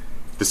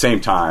 At the same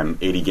time,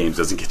 80 games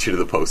doesn't get you to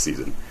the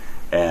postseason.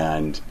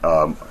 And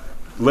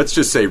let's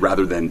just say,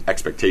 rather than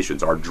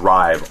expectations, our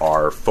drive,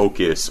 our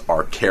focus,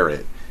 our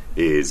carrot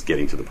is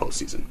getting to the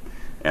postseason.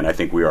 And I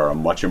think we are a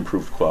much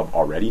improved club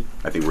already.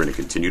 I think we're going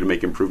to continue to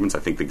make improvements. I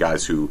think the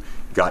guys who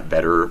got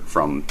better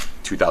from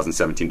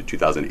 2017 to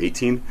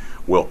 2018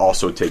 will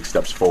also take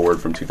steps forward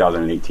from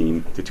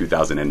 2018 to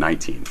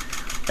 2019.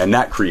 And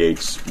that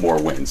creates more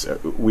wins.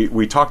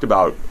 We talked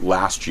about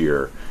last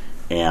year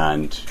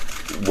and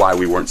why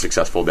we weren't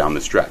successful down the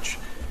stretch.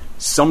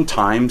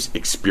 Sometimes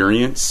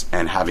experience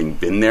and having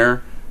been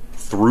there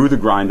through the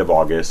grind of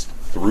August,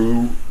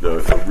 through the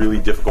really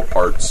difficult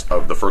parts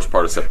of the first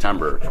part of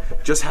September,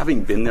 just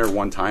having been there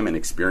one time and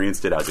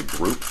experienced it as a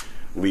group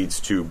leads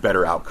to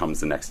better outcomes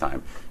the next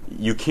time.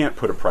 You can't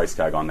put a price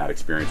tag on that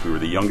experience. We were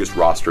the youngest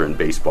roster in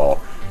baseball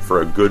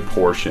for a good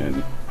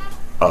portion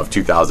of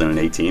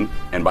 2018,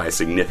 and by a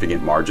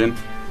significant margin.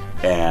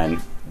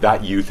 And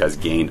that youth has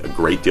gained a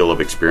great deal of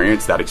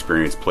experience. That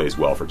experience plays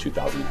well for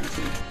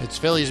 2019. It's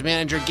Phillies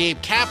manager Gabe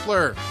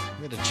Kapler.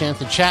 We had a chance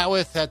to chat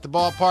with at the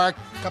ballpark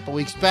a couple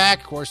weeks back.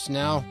 Of course,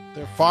 now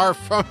they're far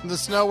from the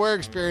snow we're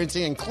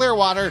experiencing in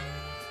Clearwater,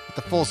 with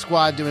the full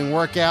squad doing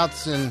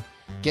workouts and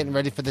getting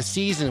ready for the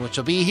season, which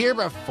will be here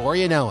before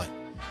you know it.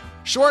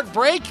 Short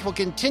break. We'll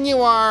continue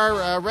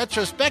our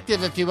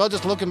retrospective, if you will,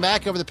 just looking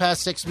back over the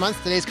past 6 months.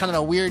 Today's kind of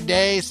a weird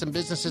day. Some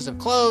businesses have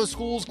closed,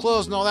 schools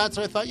closed, and all that.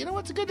 So I thought,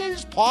 it's a good day to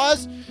just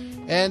pause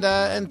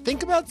and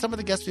think about some of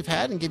the guests we've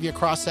had and give you a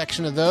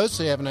cross-section of those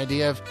so you have an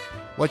idea of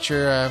what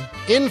you're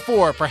in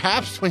for,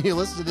 perhaps, when you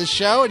listen to this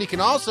show. And you can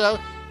also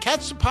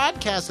catch the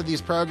podcast of these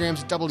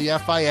programs at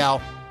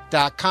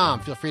WFIL.com.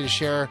 Feel free to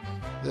share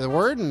the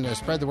word and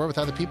spread the word with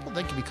other people.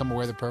 They can become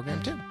aware of the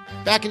program, too.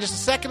 Back in just a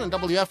second on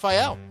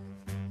WFIL.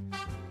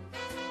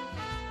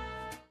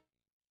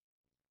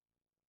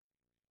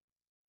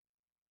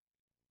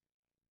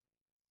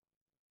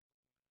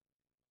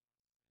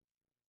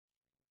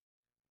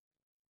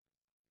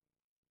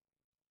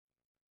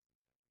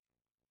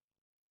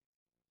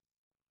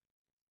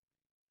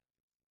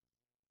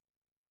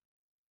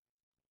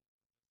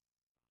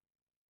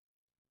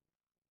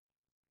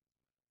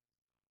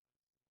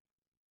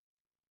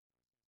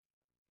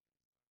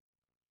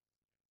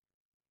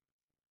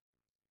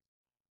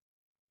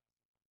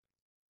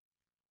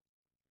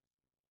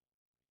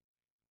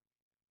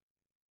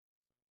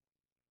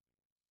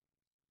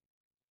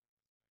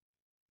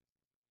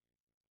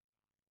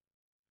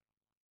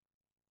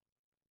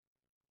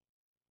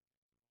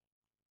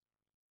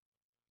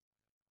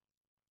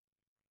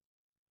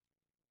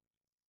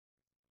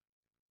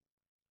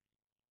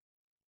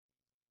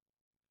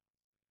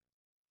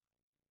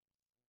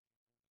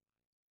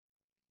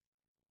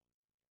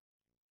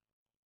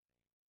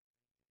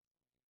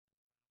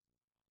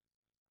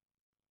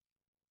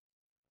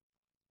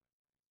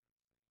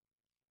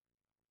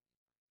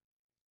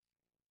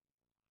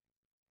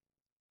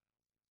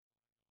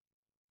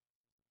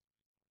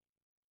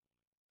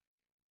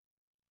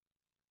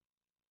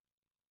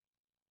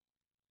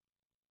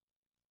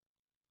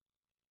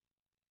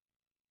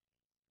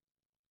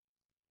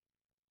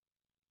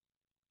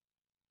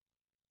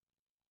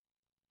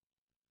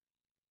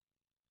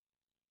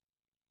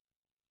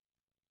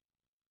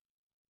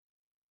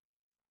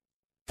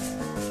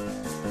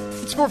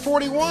 It's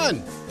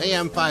 441,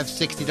 AM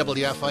 560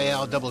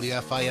 WFIL,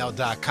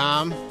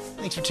 WFIL.com.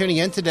 Thanks for tuning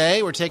in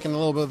today. We're taking a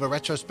little bit of a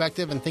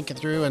retrospective and thinking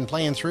through and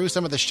playing through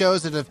some of the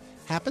shows that have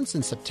happened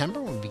since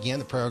September when we began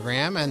the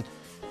program. And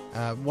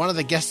one of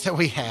the guests that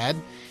we had,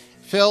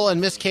 Phil and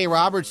Miss Kay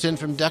Robertson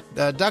from Duck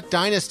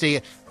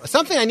Dynasty.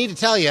 Something I need to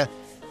tell you,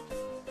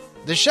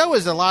 the show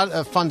is a lot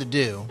of fun to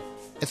do.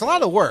 It's a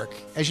lot of work,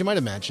 as you might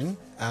imagine.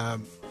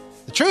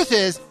 The truth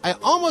is, I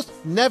almost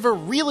never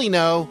really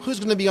know who's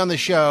going to be on the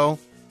show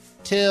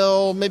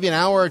till maybe an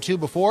hour or two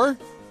before.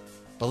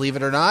 Believe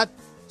it or not.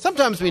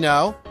 Sometimes we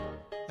know.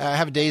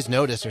 Have a day's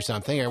notice or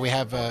something, or we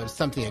have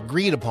something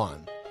agreed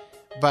upon.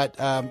 But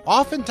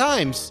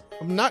oftentimes,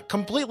 I'm not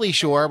completely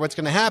sure what's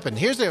going to happen.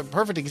 Here's a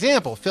perfect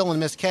example. Phil and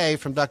Miss Kay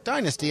from Duck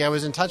Dynasty. I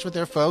was in touch with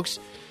their folks.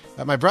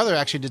 My brother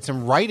actually did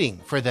some writing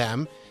for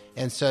them.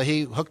 And so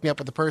he hooked me up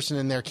with the person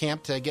in their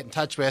camp to get in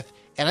touch with.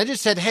 And I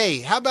just said, hey,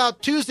 how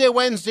about Tuesday,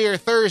 Wednesday, or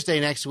Thursday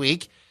next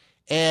week?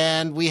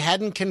 And we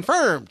hadn't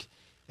confirmed.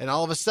 And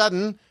all of a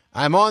sudden,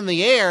 I'm on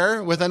the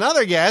air with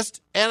another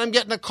guest, and I'm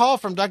getting a call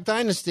from Duck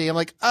Dynasty. I'm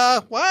like,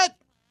 what?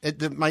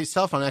 My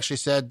cell phone actually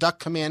said Duck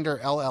Commander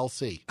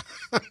LLC.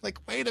 I'm like,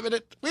 wait a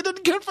minute. We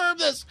didn't confirm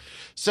this.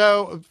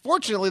 So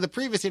fortunately, the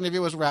previous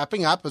interview was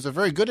wrapping up. It was a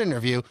very good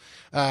interview.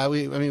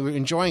 We were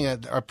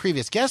enjoying our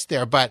previous guest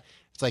there, but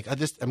it's like,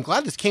 I'm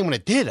glad this came when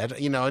it did. I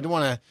didn't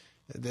want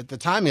to, at the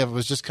timing of it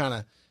was just kind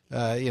of,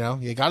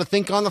 you got to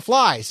think on the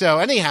fly. So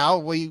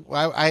anyhow,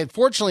 I had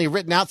fortunately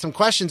written out some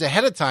questions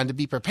ahead of time to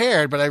be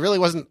prepared, but I really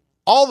wasn't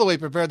all the way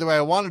prepared the way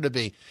I wanted to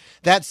be.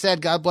 That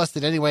said, God blessed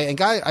it anyway. And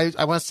God,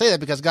 I want to say that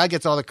because God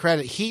gets all the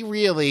credit. He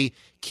really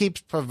keeps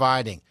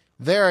providing.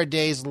 There are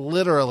days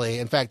literally,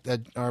 in fact,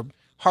 our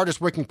hardest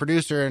working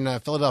producer in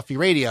Philadelphia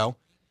radio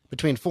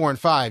between 4 and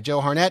 5,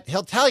 Joe Harnett,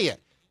 he'll tell you,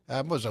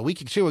 it was a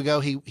week or two ago,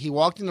 he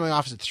walked into my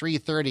office at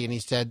 3:30 and he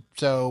said,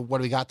 so what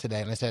do we got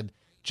today? And I said,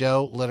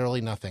 Joe,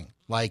 literally nothing.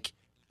 Like,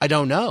 I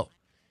don't know.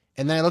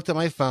 And then I looked at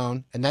my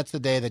phone, and that's the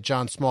day that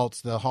John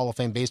Smoltz, the Hall of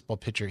Fame baseball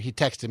pitcher, he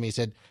texted me, he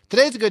said,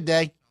 today's a good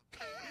day.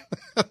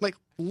 Like,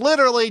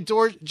 literally,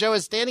 Joe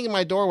is standing in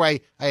my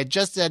doorway. I had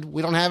just said,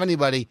 we don't have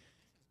anybody.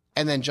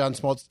 And then John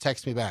Smoltz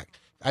texted me back.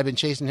 I've been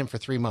chasing him for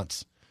 3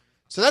 months.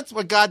 So that's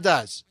what God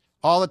does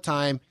all the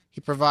time.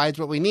 He provides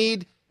what we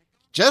need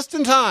just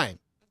in time.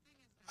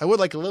 I would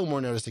like a little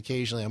more notice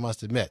occasionally, I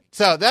must admit.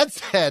 So that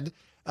said,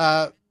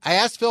 I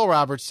asked Phil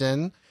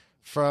Robertson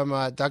from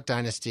Duck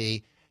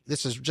Dynasty,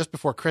 this is just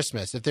before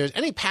Christmas, if there's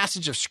any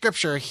passage of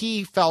Scripture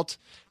he felt,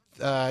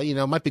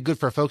 might be good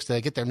for folks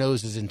to get their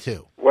noses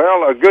into.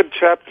 Well, a good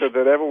chapter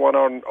that everyone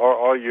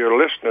or your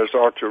listeners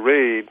are to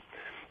read,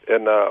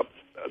 and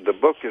the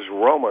book is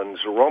Romans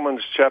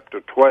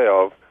chapter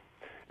 12,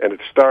 and it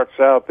starts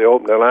out, the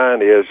opening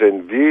line is,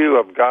 in view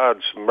of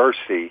God's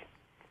mercy,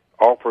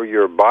 offer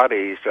your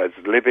bodies as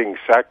living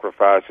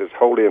sacrifices,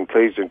 holy and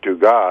pleasing to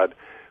God,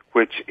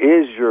 which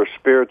is your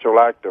spiritual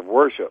act of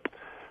worship.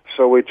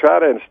 So we try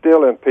to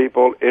instill in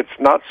people, it's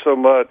not so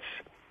much,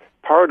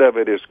 part of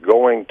it is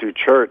going to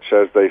church,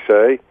 as they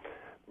say,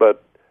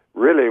 but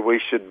really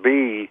we should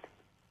be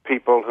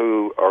people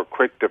who are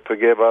quick to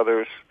forgive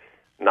others,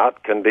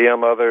 not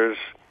condemn others,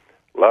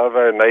 love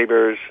our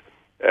neighbors,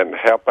 and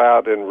help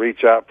out and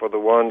reach out for the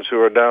ones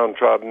who are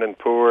downtrodden and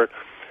poor,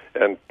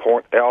 and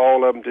point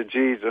all of them to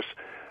Jesus.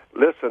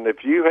 Listen,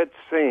 if you had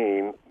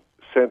seen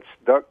since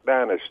Duck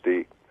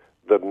Dynasty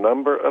the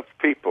number of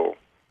people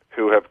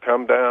who have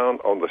come down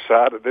on the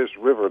side of this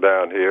river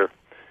down here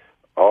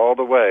all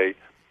the way,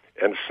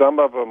 and some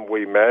of them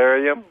we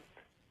marry them,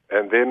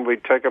 and then we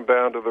take them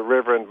down to the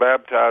river and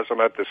baptize them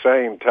at the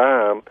same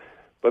time,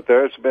 but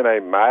there's been a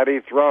mighty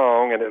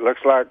throng, and it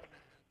looks like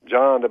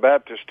John the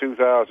Baptist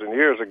 2,000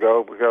 years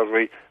ago, because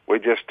we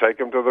just take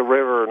them to the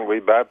river and we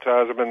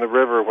baptize them in the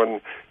river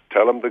when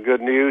tell them the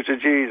good news of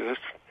Jesus,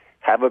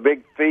 have a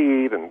big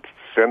feed, and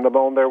send them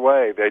on their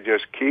way. They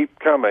just keep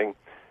coming.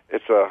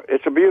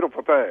 It's a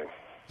beautiful thing.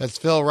 That's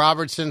Phil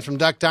Robertson from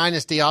Duck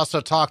Dynasty. Also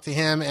talked to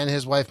him and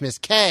his wife, Miss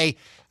Kay,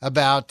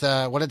 about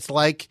what it's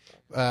like,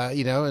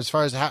 as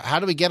far as how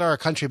do we get our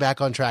country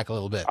back on track a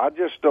little bit. I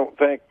just don't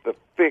think the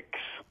fix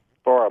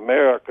for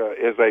America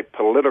is a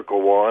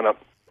political one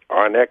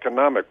or an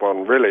economic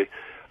one, really.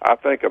 I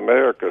think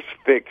America's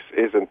fix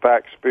is, in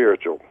fact,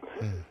 spiritual.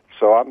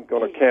 So I'm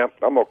going to camp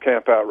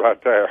out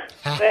right there.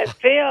 But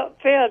Phil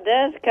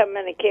does come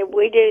in the kitchen.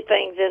 We do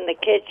things in the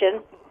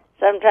kitchen,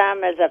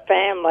 sometimes as a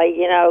family,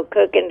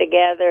 cooking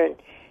together and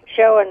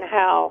showing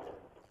how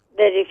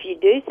that if you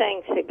do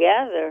things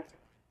together,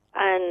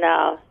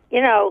 and,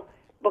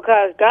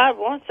 because God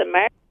wants the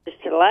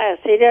marriages to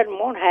last. He doesn't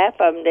want half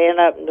of them to end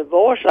up in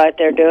divorce like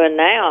they're doing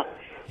now.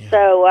 Yeah.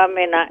 So,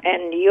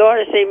 and you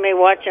ought to see me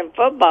watching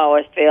football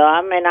with Phil.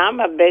 I'm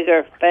a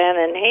bigger fan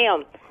than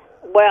him.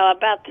 Well,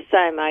 about the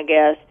same, I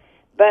guess.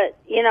 But,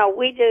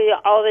 we do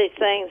all these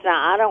things.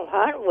 Now, I don't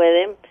hunt with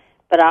him,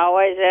 but I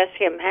always ask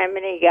him how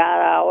many he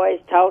got. I always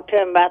talk to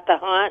him about the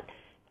hunt,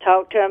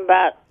 talk to him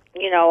about,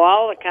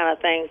 all the kind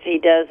of things he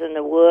does in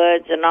the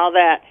woods and all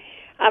that.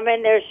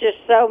 There's just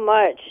so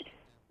much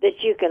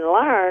that you can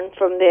learn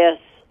from this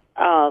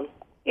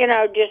you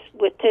know, just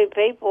with two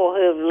people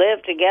who've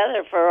lived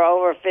together for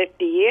over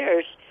 50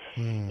 years,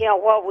 you know,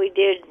 what we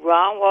did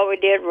wrong, what we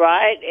did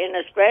right, and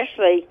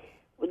especially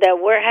that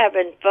we're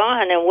having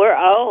fun and we're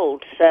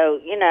old. So,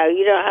 you know,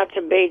 you don't have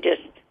to be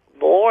just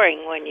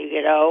boring when you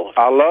get old.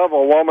 I love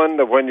a woman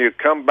that when you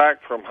come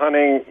back from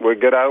hunting, we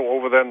get out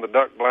over there in the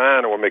duck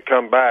blind, and when we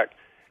come back,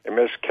 and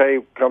Miss Kay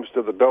comes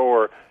to the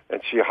door,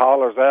 and she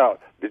hollers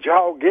out, "Did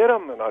y'all get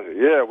them?" And I said,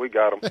 "Yeah, we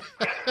got them."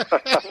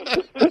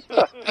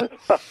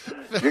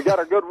 You got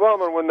a good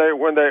woman when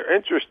they're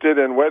interested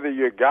in whether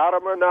you got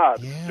them or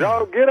not. Yeah. Did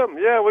y'all get them?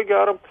 Yeah, we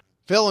got them.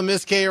 Phil and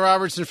Miss Kay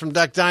Robertson from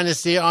Duck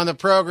Dynasty on the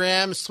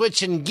program.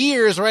 Switching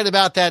gears right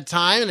about that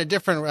time in a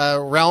different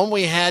realm,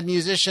 we had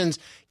musicians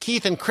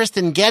Keith and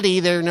Kristen Getty.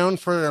 They're known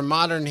for their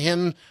modern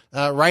hymn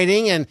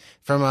writing, and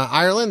from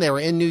Ireland. They were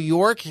in New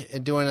York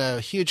doing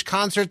a huge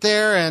concert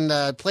there,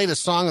 and played a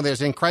song of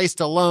theirs, "In Christ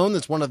Alone."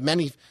 That's one of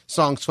many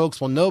songs folks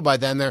will know by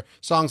then. Their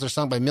songs are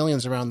sung by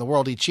millions around the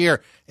world each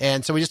year.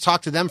 And so we just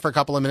talked to them for a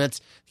couple of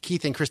minutes,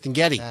 Keith and Kristen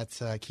Getty.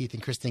 That's Keith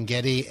and Kristen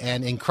Getty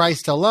and "In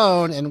Christ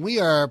Alone." And we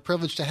are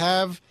privileged to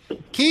have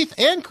Keith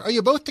and, are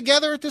you both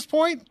together at this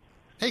point?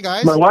 Hey,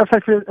 guys. My wife's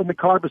actually in the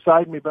car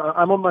beside me, but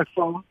I'm on my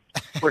phone.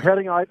 We're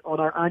heading out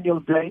on our annual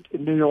date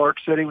in New York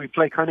City. We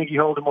play Carnegie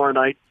Hall tomorrow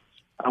night,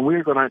 and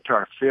we're going out to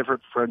our favorite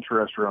French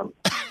restaurant.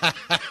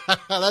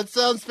 That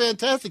sounds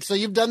fantastic. So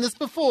you've done this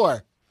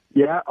before?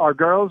 Yeah, our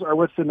girls are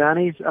with the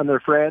nannies and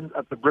their friends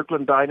at the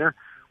Brooklyn Diner,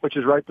 which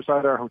is right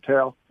beside our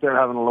hotel. They're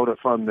having a load of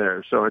fun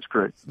there, so it's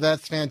great.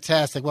 That's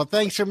fantastic. Well,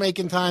 thanks for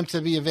making time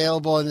to be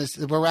available. And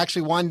we're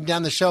actually winding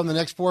down the show in the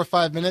next 4 or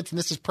 5 minutes, and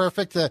this is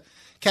perfect to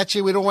catch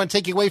you. We don't want to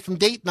take you away from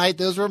date night.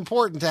 Those are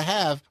important to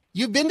have.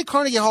 You've been to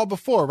Carnegie Hall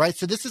before, right?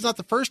 So this is not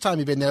the first time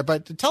you've been there,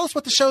 but tell us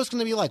what the show is going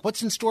to be like.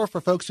 What's in store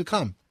for folks who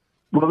come?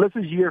 Well, this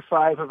is year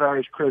 5 of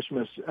Irish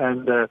Christmas,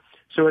 and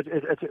so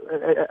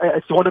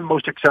it's what I'm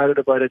most excited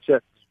about. It's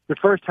the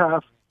first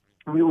half.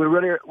 We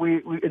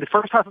in the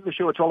first half of the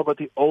show, it's all about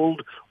the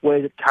old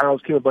way that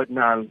carols came about in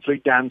Ireland, through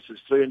dances,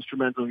 through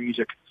instrumental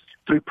music,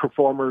 through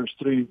performers,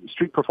 through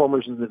street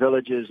performers in the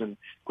villages, and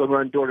going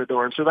around door to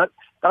door. And so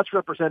that's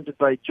represented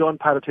by John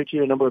Patitucci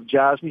and a number of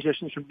jazz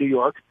musicians from New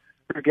York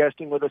who are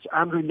guesting with us.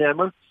 Andrew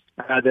Nemmer,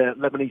 the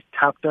Lebanese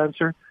tap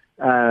dancer,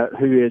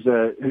 who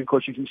of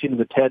course you can see in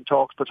the TED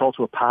Talks, but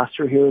also a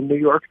pastor here in New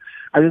York.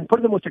 And then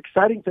probably the most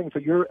exciting thing for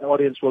your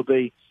audience will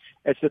be,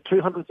 it's the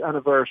 200th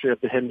anniversary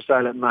of the hymn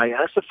Silent Night. And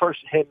it's the first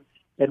hymn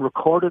in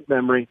recorded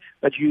memory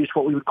that used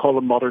what we would call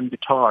a modern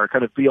guitar,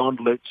 kind of beyond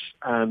lutes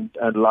and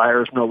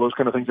lyres and all those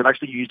kind of things, that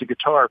actually used a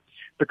guitar.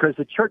 Because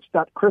the church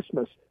that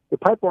Christmas, the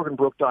pipe organ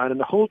broke down, and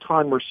the whole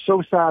town were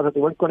so sad that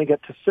they weren't going to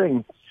get to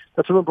sing,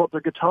 that someone brought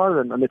their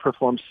guitar in and they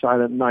performed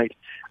Silent Night.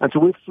 And so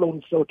we've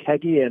flown Phil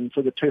Keggy in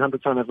for the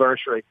 200th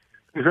anniversary.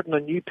 We've written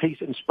a new piece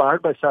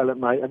inspired by Silent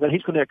Night, and then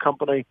he's going to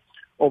accompany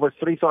over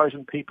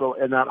 3,000 people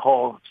in that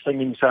hall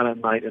singing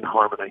Silent Night in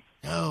harmony.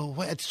 Oh,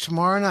 it's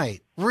tomorrow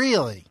night.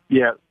 Really?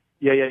 Yeah.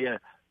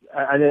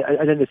 And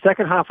then the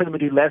second half, when we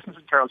do lessons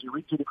and carols, we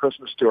read through the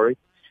Christmas story,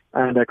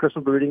 and Chris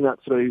will be reading that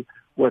through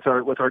with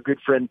our good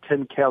friend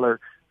Tim Keller,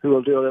 who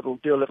will do a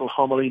little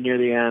homily near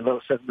the end, a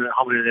little 7-minute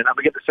homily near the end, and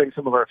we get to sing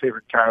some of our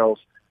favorite carols.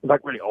 In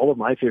fact, really all of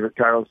my favorite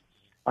carols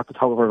at the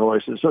top of our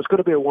voices. So it's going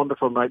to be a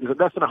wonderful night. There's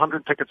less than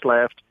 100 tickets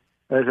left.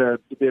 There'll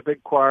be a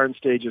big choir on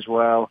stage as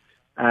well,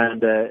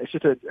 and it's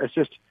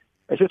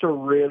just a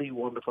really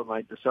wonderful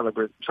night to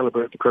celebrate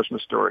the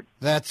Christmas story.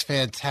 That's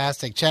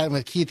fantastic. Chatting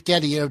with Keith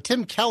Getty. You know,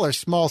 Tim Keller,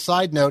 small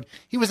side note,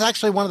 he was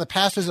actually one of the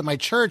pastors at my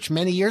church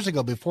many years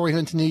ago before he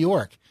went to New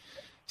York.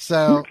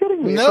 So, you're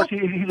kidding me. Nope.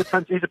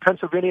 He's a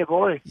Pennsylvania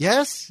boy.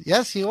 Yes,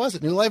 he was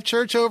at New Life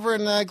Church over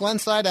in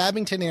Glenside,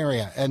 Abington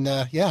area. And,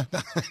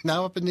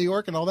 now up in New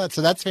York and all that.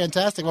 So that's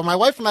fantastic. Well, my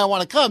wife and I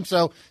want to come,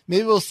 so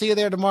maybe we'll see you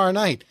there tomorrow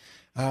night.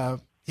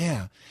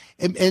 Yeah.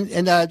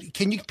 And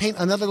can you paint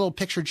another little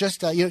picture?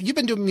 Just, you've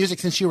been doing music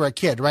since you were a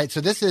kid, right?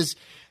 So this is,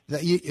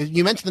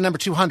 you mentioned the number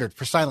 200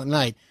 for Silent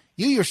Night.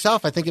 You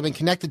yourself, I think, have been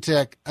connected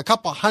to a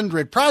couple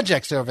hundred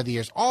projects over the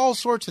years, all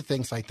sorts of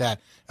things like that.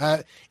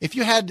 If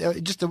you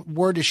had just a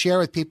word to share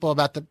with people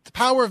about the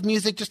power of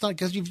music, just not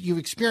because you've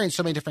experienced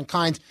so many different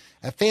kinds,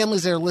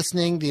 families that are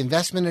listening, the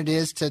investment it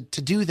is to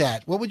do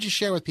that, what would you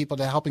share with people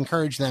to help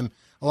encourage them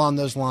along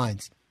those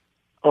lines?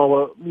 Oh,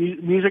 well,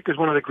 music is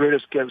one of the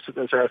greatest gifts that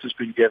this earth has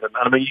been given.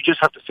 And I mean, you just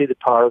have to see the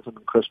power of them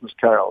in Christmas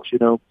carols. You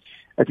know,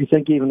 if you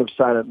think even of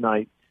Silent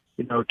Night,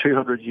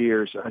 200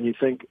 years, and you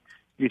think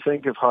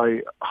of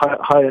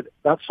how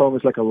that song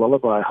is like a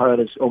lullaby, how it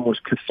is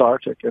almost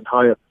cathartic, and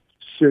how it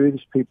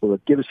soothes people,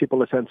 it gives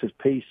people a sense of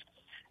peace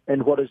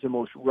in what is the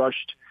most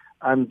rushed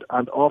and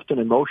often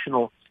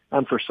emotional,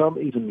 and for some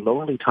even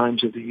lonely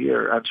times of the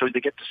year. And so they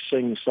get to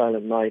sing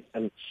Silent Night,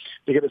 and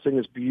they get to sing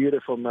this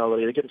beautiful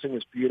melody, they get to sing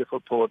this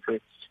beautiful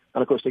poetry,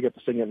 and of course they get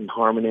to sing it in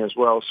harmony as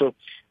well. So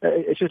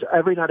it's just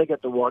every night I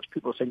get to watch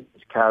people sing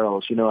these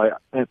carols.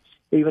 I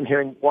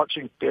even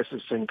watching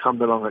faces sing, "Come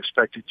thou long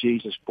expected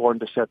Jesus, born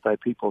to set thy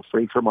people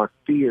free from our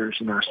fears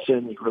and our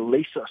sin,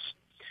 release us.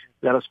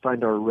 Let us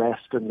find our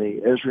rest in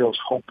thee, Israel's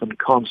hope and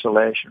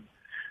consolation.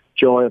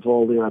 joy of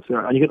all the earth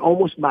there. And you can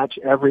almost match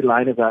every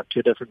line of that to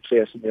a different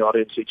face in the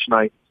audience each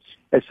night.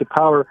 It's the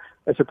power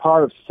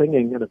of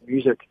singing and of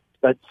music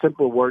that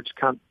simple words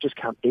can't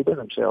do by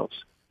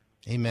themselves.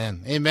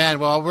 Amen. Amen.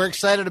 Well, we're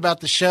excited about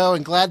the show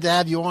and glad to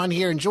have you on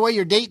here. Enjoy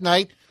your date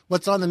night.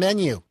 What's on the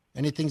menu?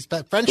 Anything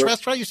French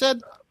restaurant, you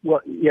said?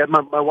 Well, yeah,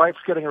 my wife's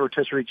getting a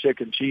rotisserie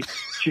chicken. She's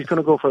going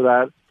to go for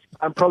that.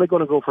 I'm probably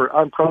going to go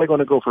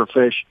for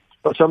fish,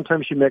 but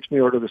sometimes she makes me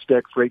order the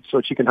steak frites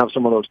so she can have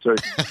some of those too.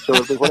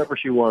 So whatever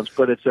she wants.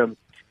 But it's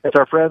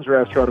our friend's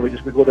restaurant. We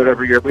go there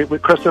every year.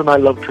 Krista and I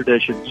love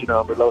traditions. We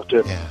love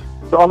to. Yeah.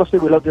 So honestly,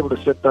 we love to be able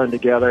to sit down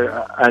together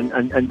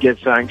and give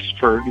thanks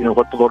for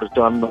what the Lord has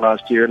done in the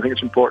last year. And I think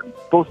it's important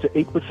both to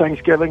eat with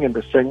Thanksgiving and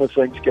to sing with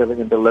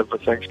Thanksgiving and to live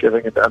with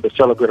Thanksgiving and to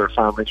celebrate our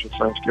families with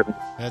Thanksgiving.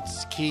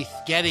 That's Keith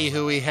Getty,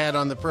 who we had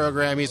on the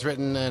program. He's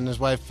written, and his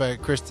wife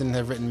Kristen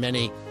have written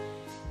many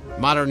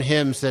modern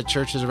hymns that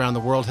churches around the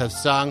world have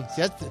sung.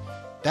 See,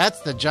 that's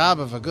the job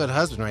of a good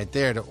husband right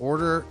there, to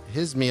order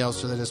his meals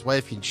so that his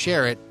wife can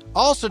share it.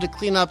 Also to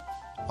clean up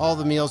all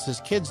the meals his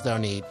kids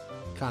don't eat.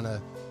 Kind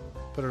of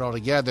put it all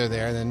together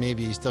there, and then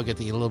maybe you still get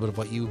to eat a little bit of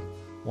what you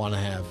want to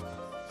have.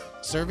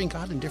 Serving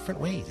God in different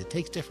ways. It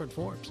takes different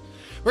forms.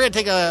 We're going to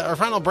take our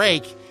final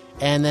break,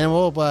 and then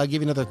we'll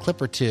give you another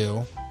clip or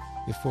two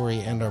before we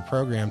end our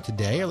program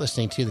today. You're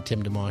listening to The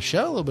Tim DeMoss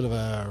Show, a little bit of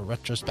a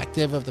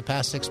retrospective of the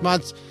past 6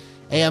 months.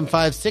 AM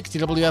 560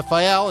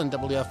 WFIL and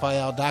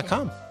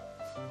WFIL.com.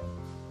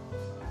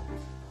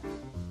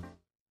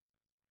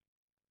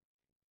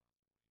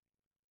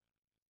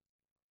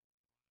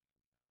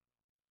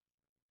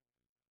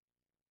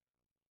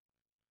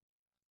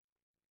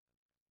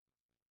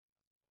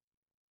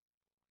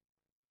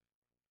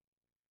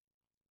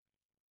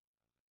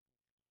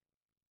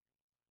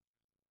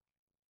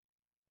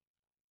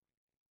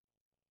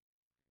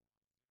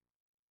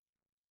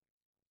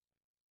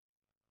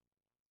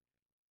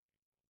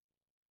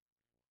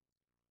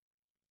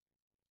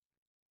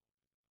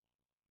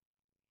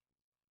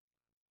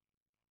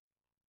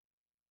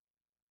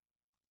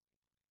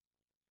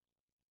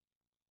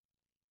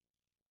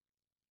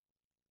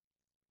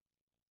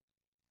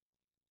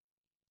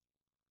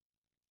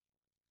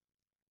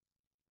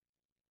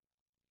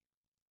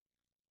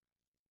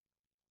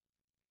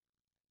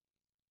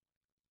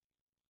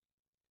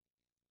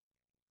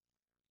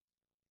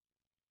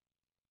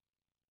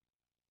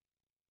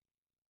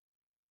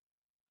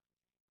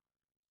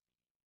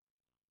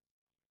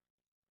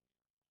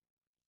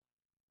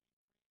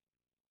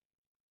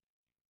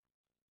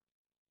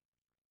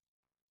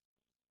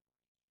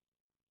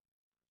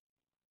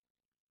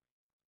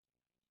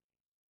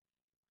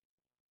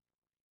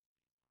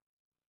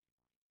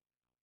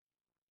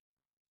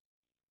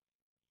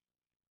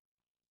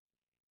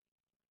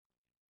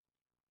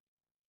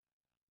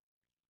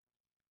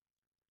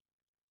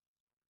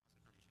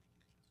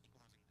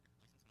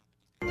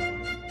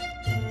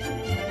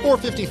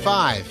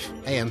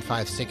 .455 AM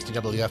 560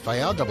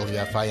 WFIL,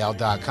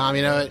 WFIL.com.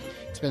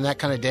 It's been that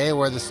kind of day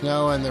where the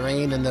snow and the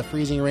rain and the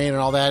freezing rain and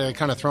all that are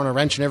kind of thrown a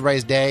wrench in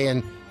everybody's day.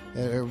 And,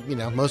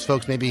 most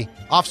folks may be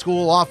off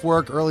school, off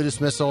work, early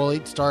dismissal,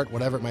 late start,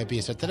 whatever it might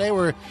be. So today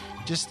we're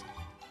just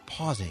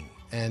pausing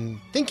and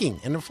thinking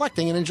and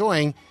reflecting and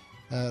enjoying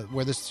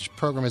where this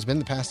program has been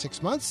the past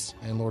 6 months.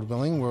 And Lord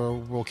willing,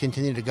 we'll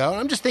continue to go. And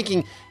I'm just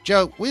thinking,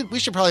 Joe, we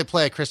should probably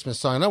play a Christmas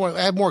song.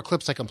 I have more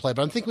clips I can play,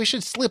 but I think we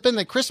should slip in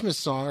the Christmas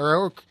song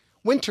or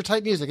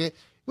winter-type music.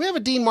 We have a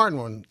Dean Martin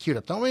one queued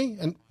up, don't we?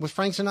 And with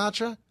Frank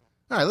Sinatra?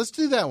 All right, let's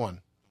do that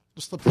one.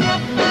 We'll slip it in.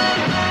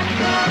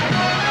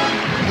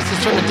 This is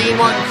from the Dean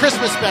Martin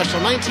Christmas Special,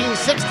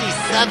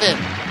 1967.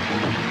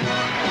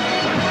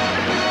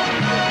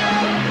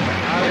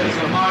 It's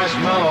a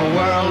marshmallow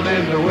world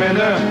in the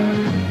winter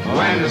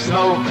when the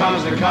snow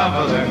comes to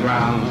cover the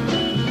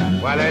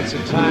ground. Well, it's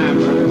a time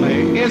for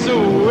play. It's a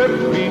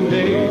whipping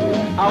day.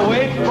 I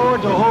wait for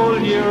it the whole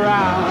year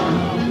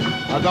round.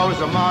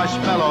 Those are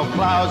marshmallow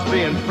clouds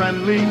being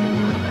friendly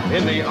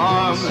in the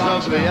arms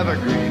of the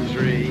evergreen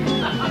tree.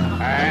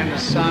 And the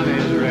sun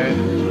is red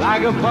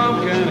like a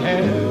pumpkin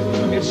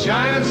head. It's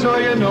shining so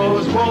your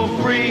nose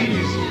won't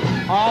freeze.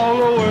 All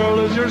the world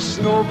is your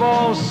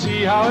snowball,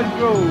 see how it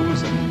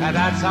grows. And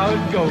that's how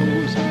it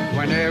goes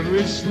whenever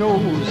it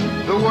snows.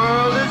 The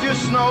world is your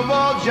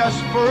snowball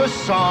just for a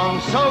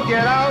song. So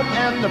get out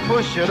and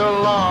push it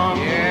along.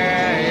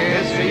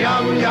 Yeah, it's a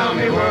yum,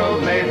 yummy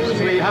world made for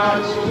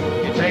sweethearts.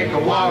 You take a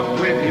walk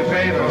with your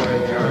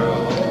favorite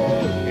girl.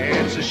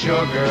 It's a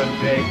sugar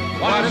day,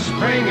 what a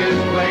spring is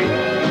late.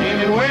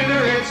 In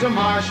winter it's a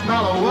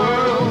marshmallow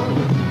world.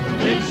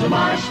 It's a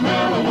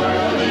marshmallow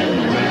world in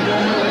the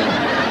winter.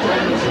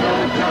 When the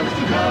snow comes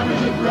to cover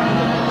the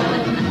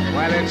ground.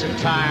 Well, it's a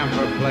time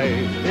for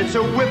play. It's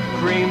a whipped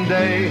cream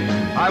day.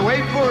 I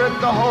wait for it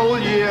the whole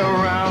year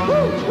round.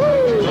 Woo,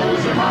 woo.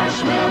 Those are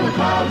marshmallow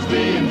clouds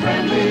being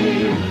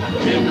friendly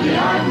in the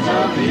arms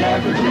of the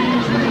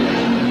evergreen tree.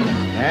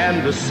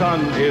 And the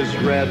sun is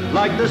red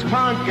like this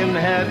pumpkin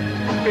head.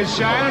 It's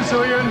shining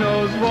so your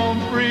nose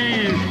won't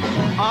freeze.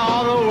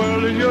 All the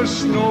world is your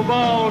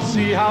snowball,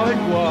 see how it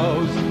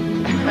was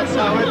That's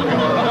how it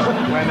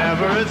goes.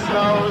 Whenever it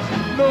snows,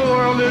 the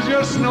world is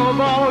your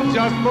snowball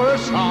just for a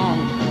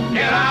song.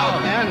 Get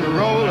out and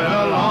roll it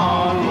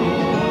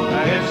along.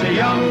 It's a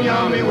yum,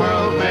 yummy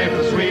world made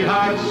for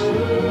sweethearts.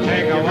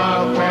 Take a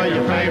walk for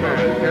your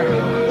favorite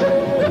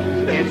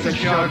girl. It's a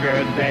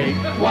sugar date,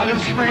 while in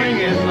spring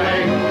is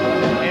late.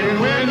 In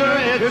winter,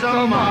 it's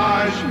a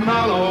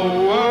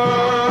marshmallow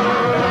world.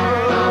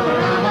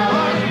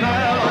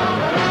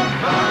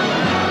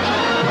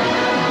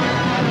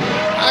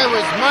 I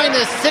was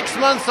minus 6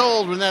 months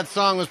old when that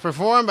song was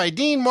performed by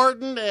Dean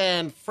Martin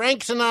and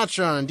Frank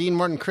Sinatra on Dean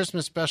Martin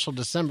Christmas Special,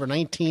 December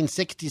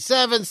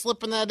 1967.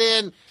 Slipping that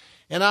in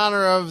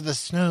honor of the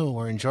snow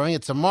we're enjoying.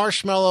 It's a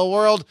marshmallow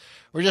world.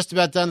 We're just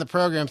about done the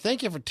program.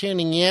 Thank you for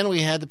tuning in.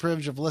 We had the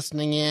privilege of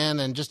listening in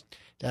and just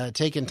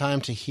taking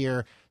time to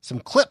hear some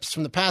clips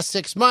from the past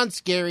 6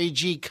 months. Gary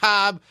G.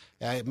 Cobb,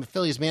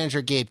 Phillies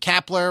manager Gabe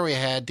Kapler. We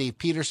had Dave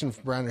Peterson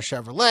from Browner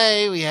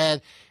Chevrolet. We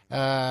had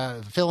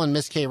Phil and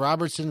Miss Kay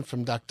Robertson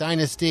from Duck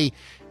Dynasty.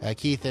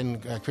 Keith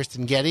and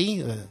Kristen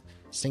Getty,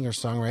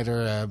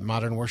 singer-songwriter,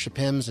 modern worship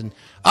hymns, and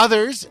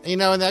others. You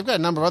know, and I've got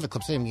a number of other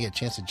clips I didn't get a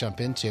chance to jump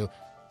into.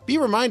 Be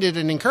reminded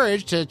and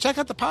encouraged to check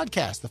out the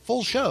podcast. The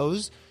full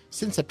shows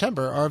since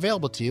September are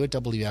available to you at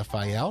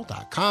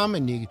WFIL.com,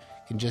 and you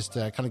can just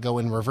kind of go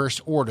in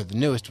reverse order. The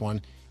newest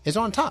one is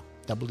on top,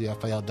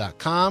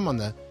 WFIL.com. On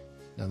the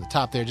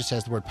top there just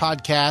has the word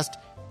podcast.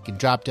 You can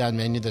drop down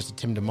menu. There's the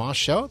Tim DeMoss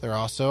Show. There are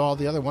also all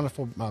the other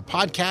wonderful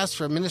podcasts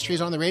from ministries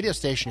on the radio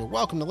station you're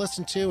welcome to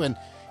listen to and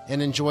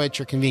enjoy at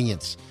your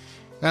convenience.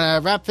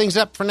 Wrap things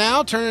up for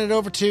now. Turning it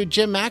over to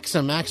Jim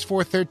Maxim, Acts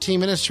 413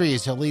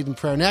 Ministries. He'll lead in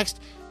prayer next.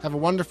 Have a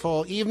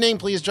wonderful evening.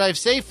 Please drive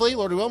safely.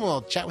 Lord willing,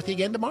 we'll chat with you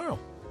again tomorrow.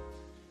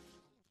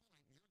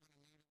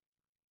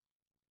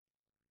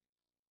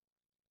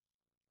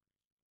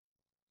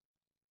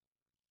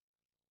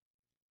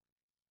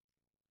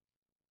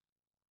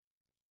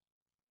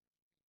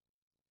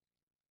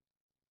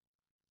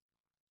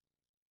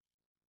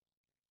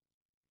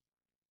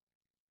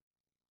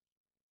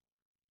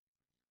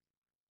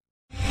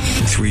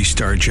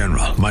 Three-star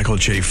General Michael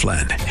J.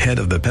 Flynn, head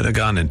of the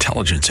Pentagon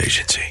Intelligence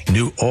Agency,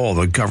 knew all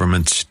the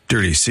government's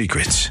dirty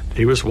secrets.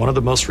 He was one of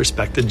the most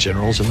respected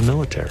generals in the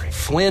military.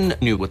 Flynn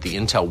knew what the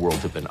intel world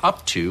had been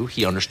up to.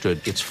 He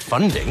understood its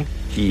funding.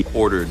 He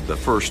ordered the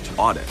first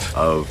audit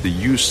of the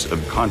use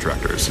of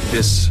contractors.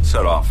 This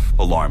set off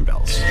alarm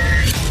bells.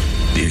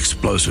 The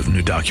explosive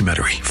new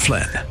documentary,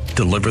 Flynn,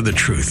 Deliver the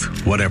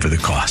Truth, Whatever the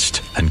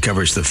Cost,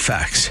 uncovers the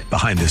facts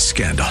behind this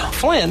scandal.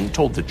 Flynn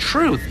told the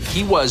truth.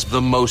 He was the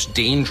most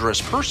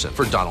dangerous person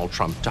for Donald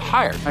Trump to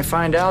hire. I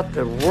find out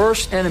the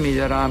worst enemy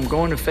that I'm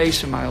going to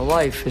face in my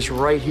life is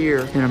right here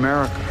in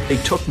America. They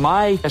took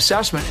my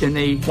assessment and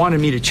they wanted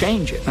me to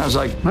change it. And I was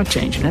like, I'm not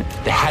changing it.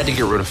 They had to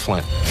get rid of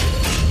Flynn.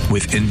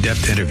 With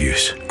in-depth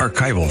interviews,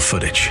 archival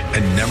footage,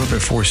 and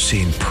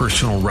never-before-seen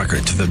personal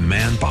records of the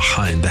man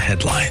behind the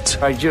headlines.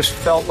 I just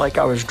felt like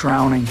I was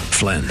drowning.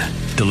 Flynn,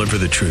 Deliver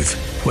the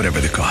Truth, Whatever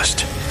the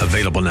Cost.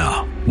 Available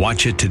now.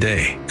 Watch it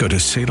today. Go to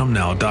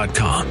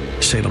salemnow.com.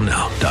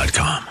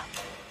 salemnow.com.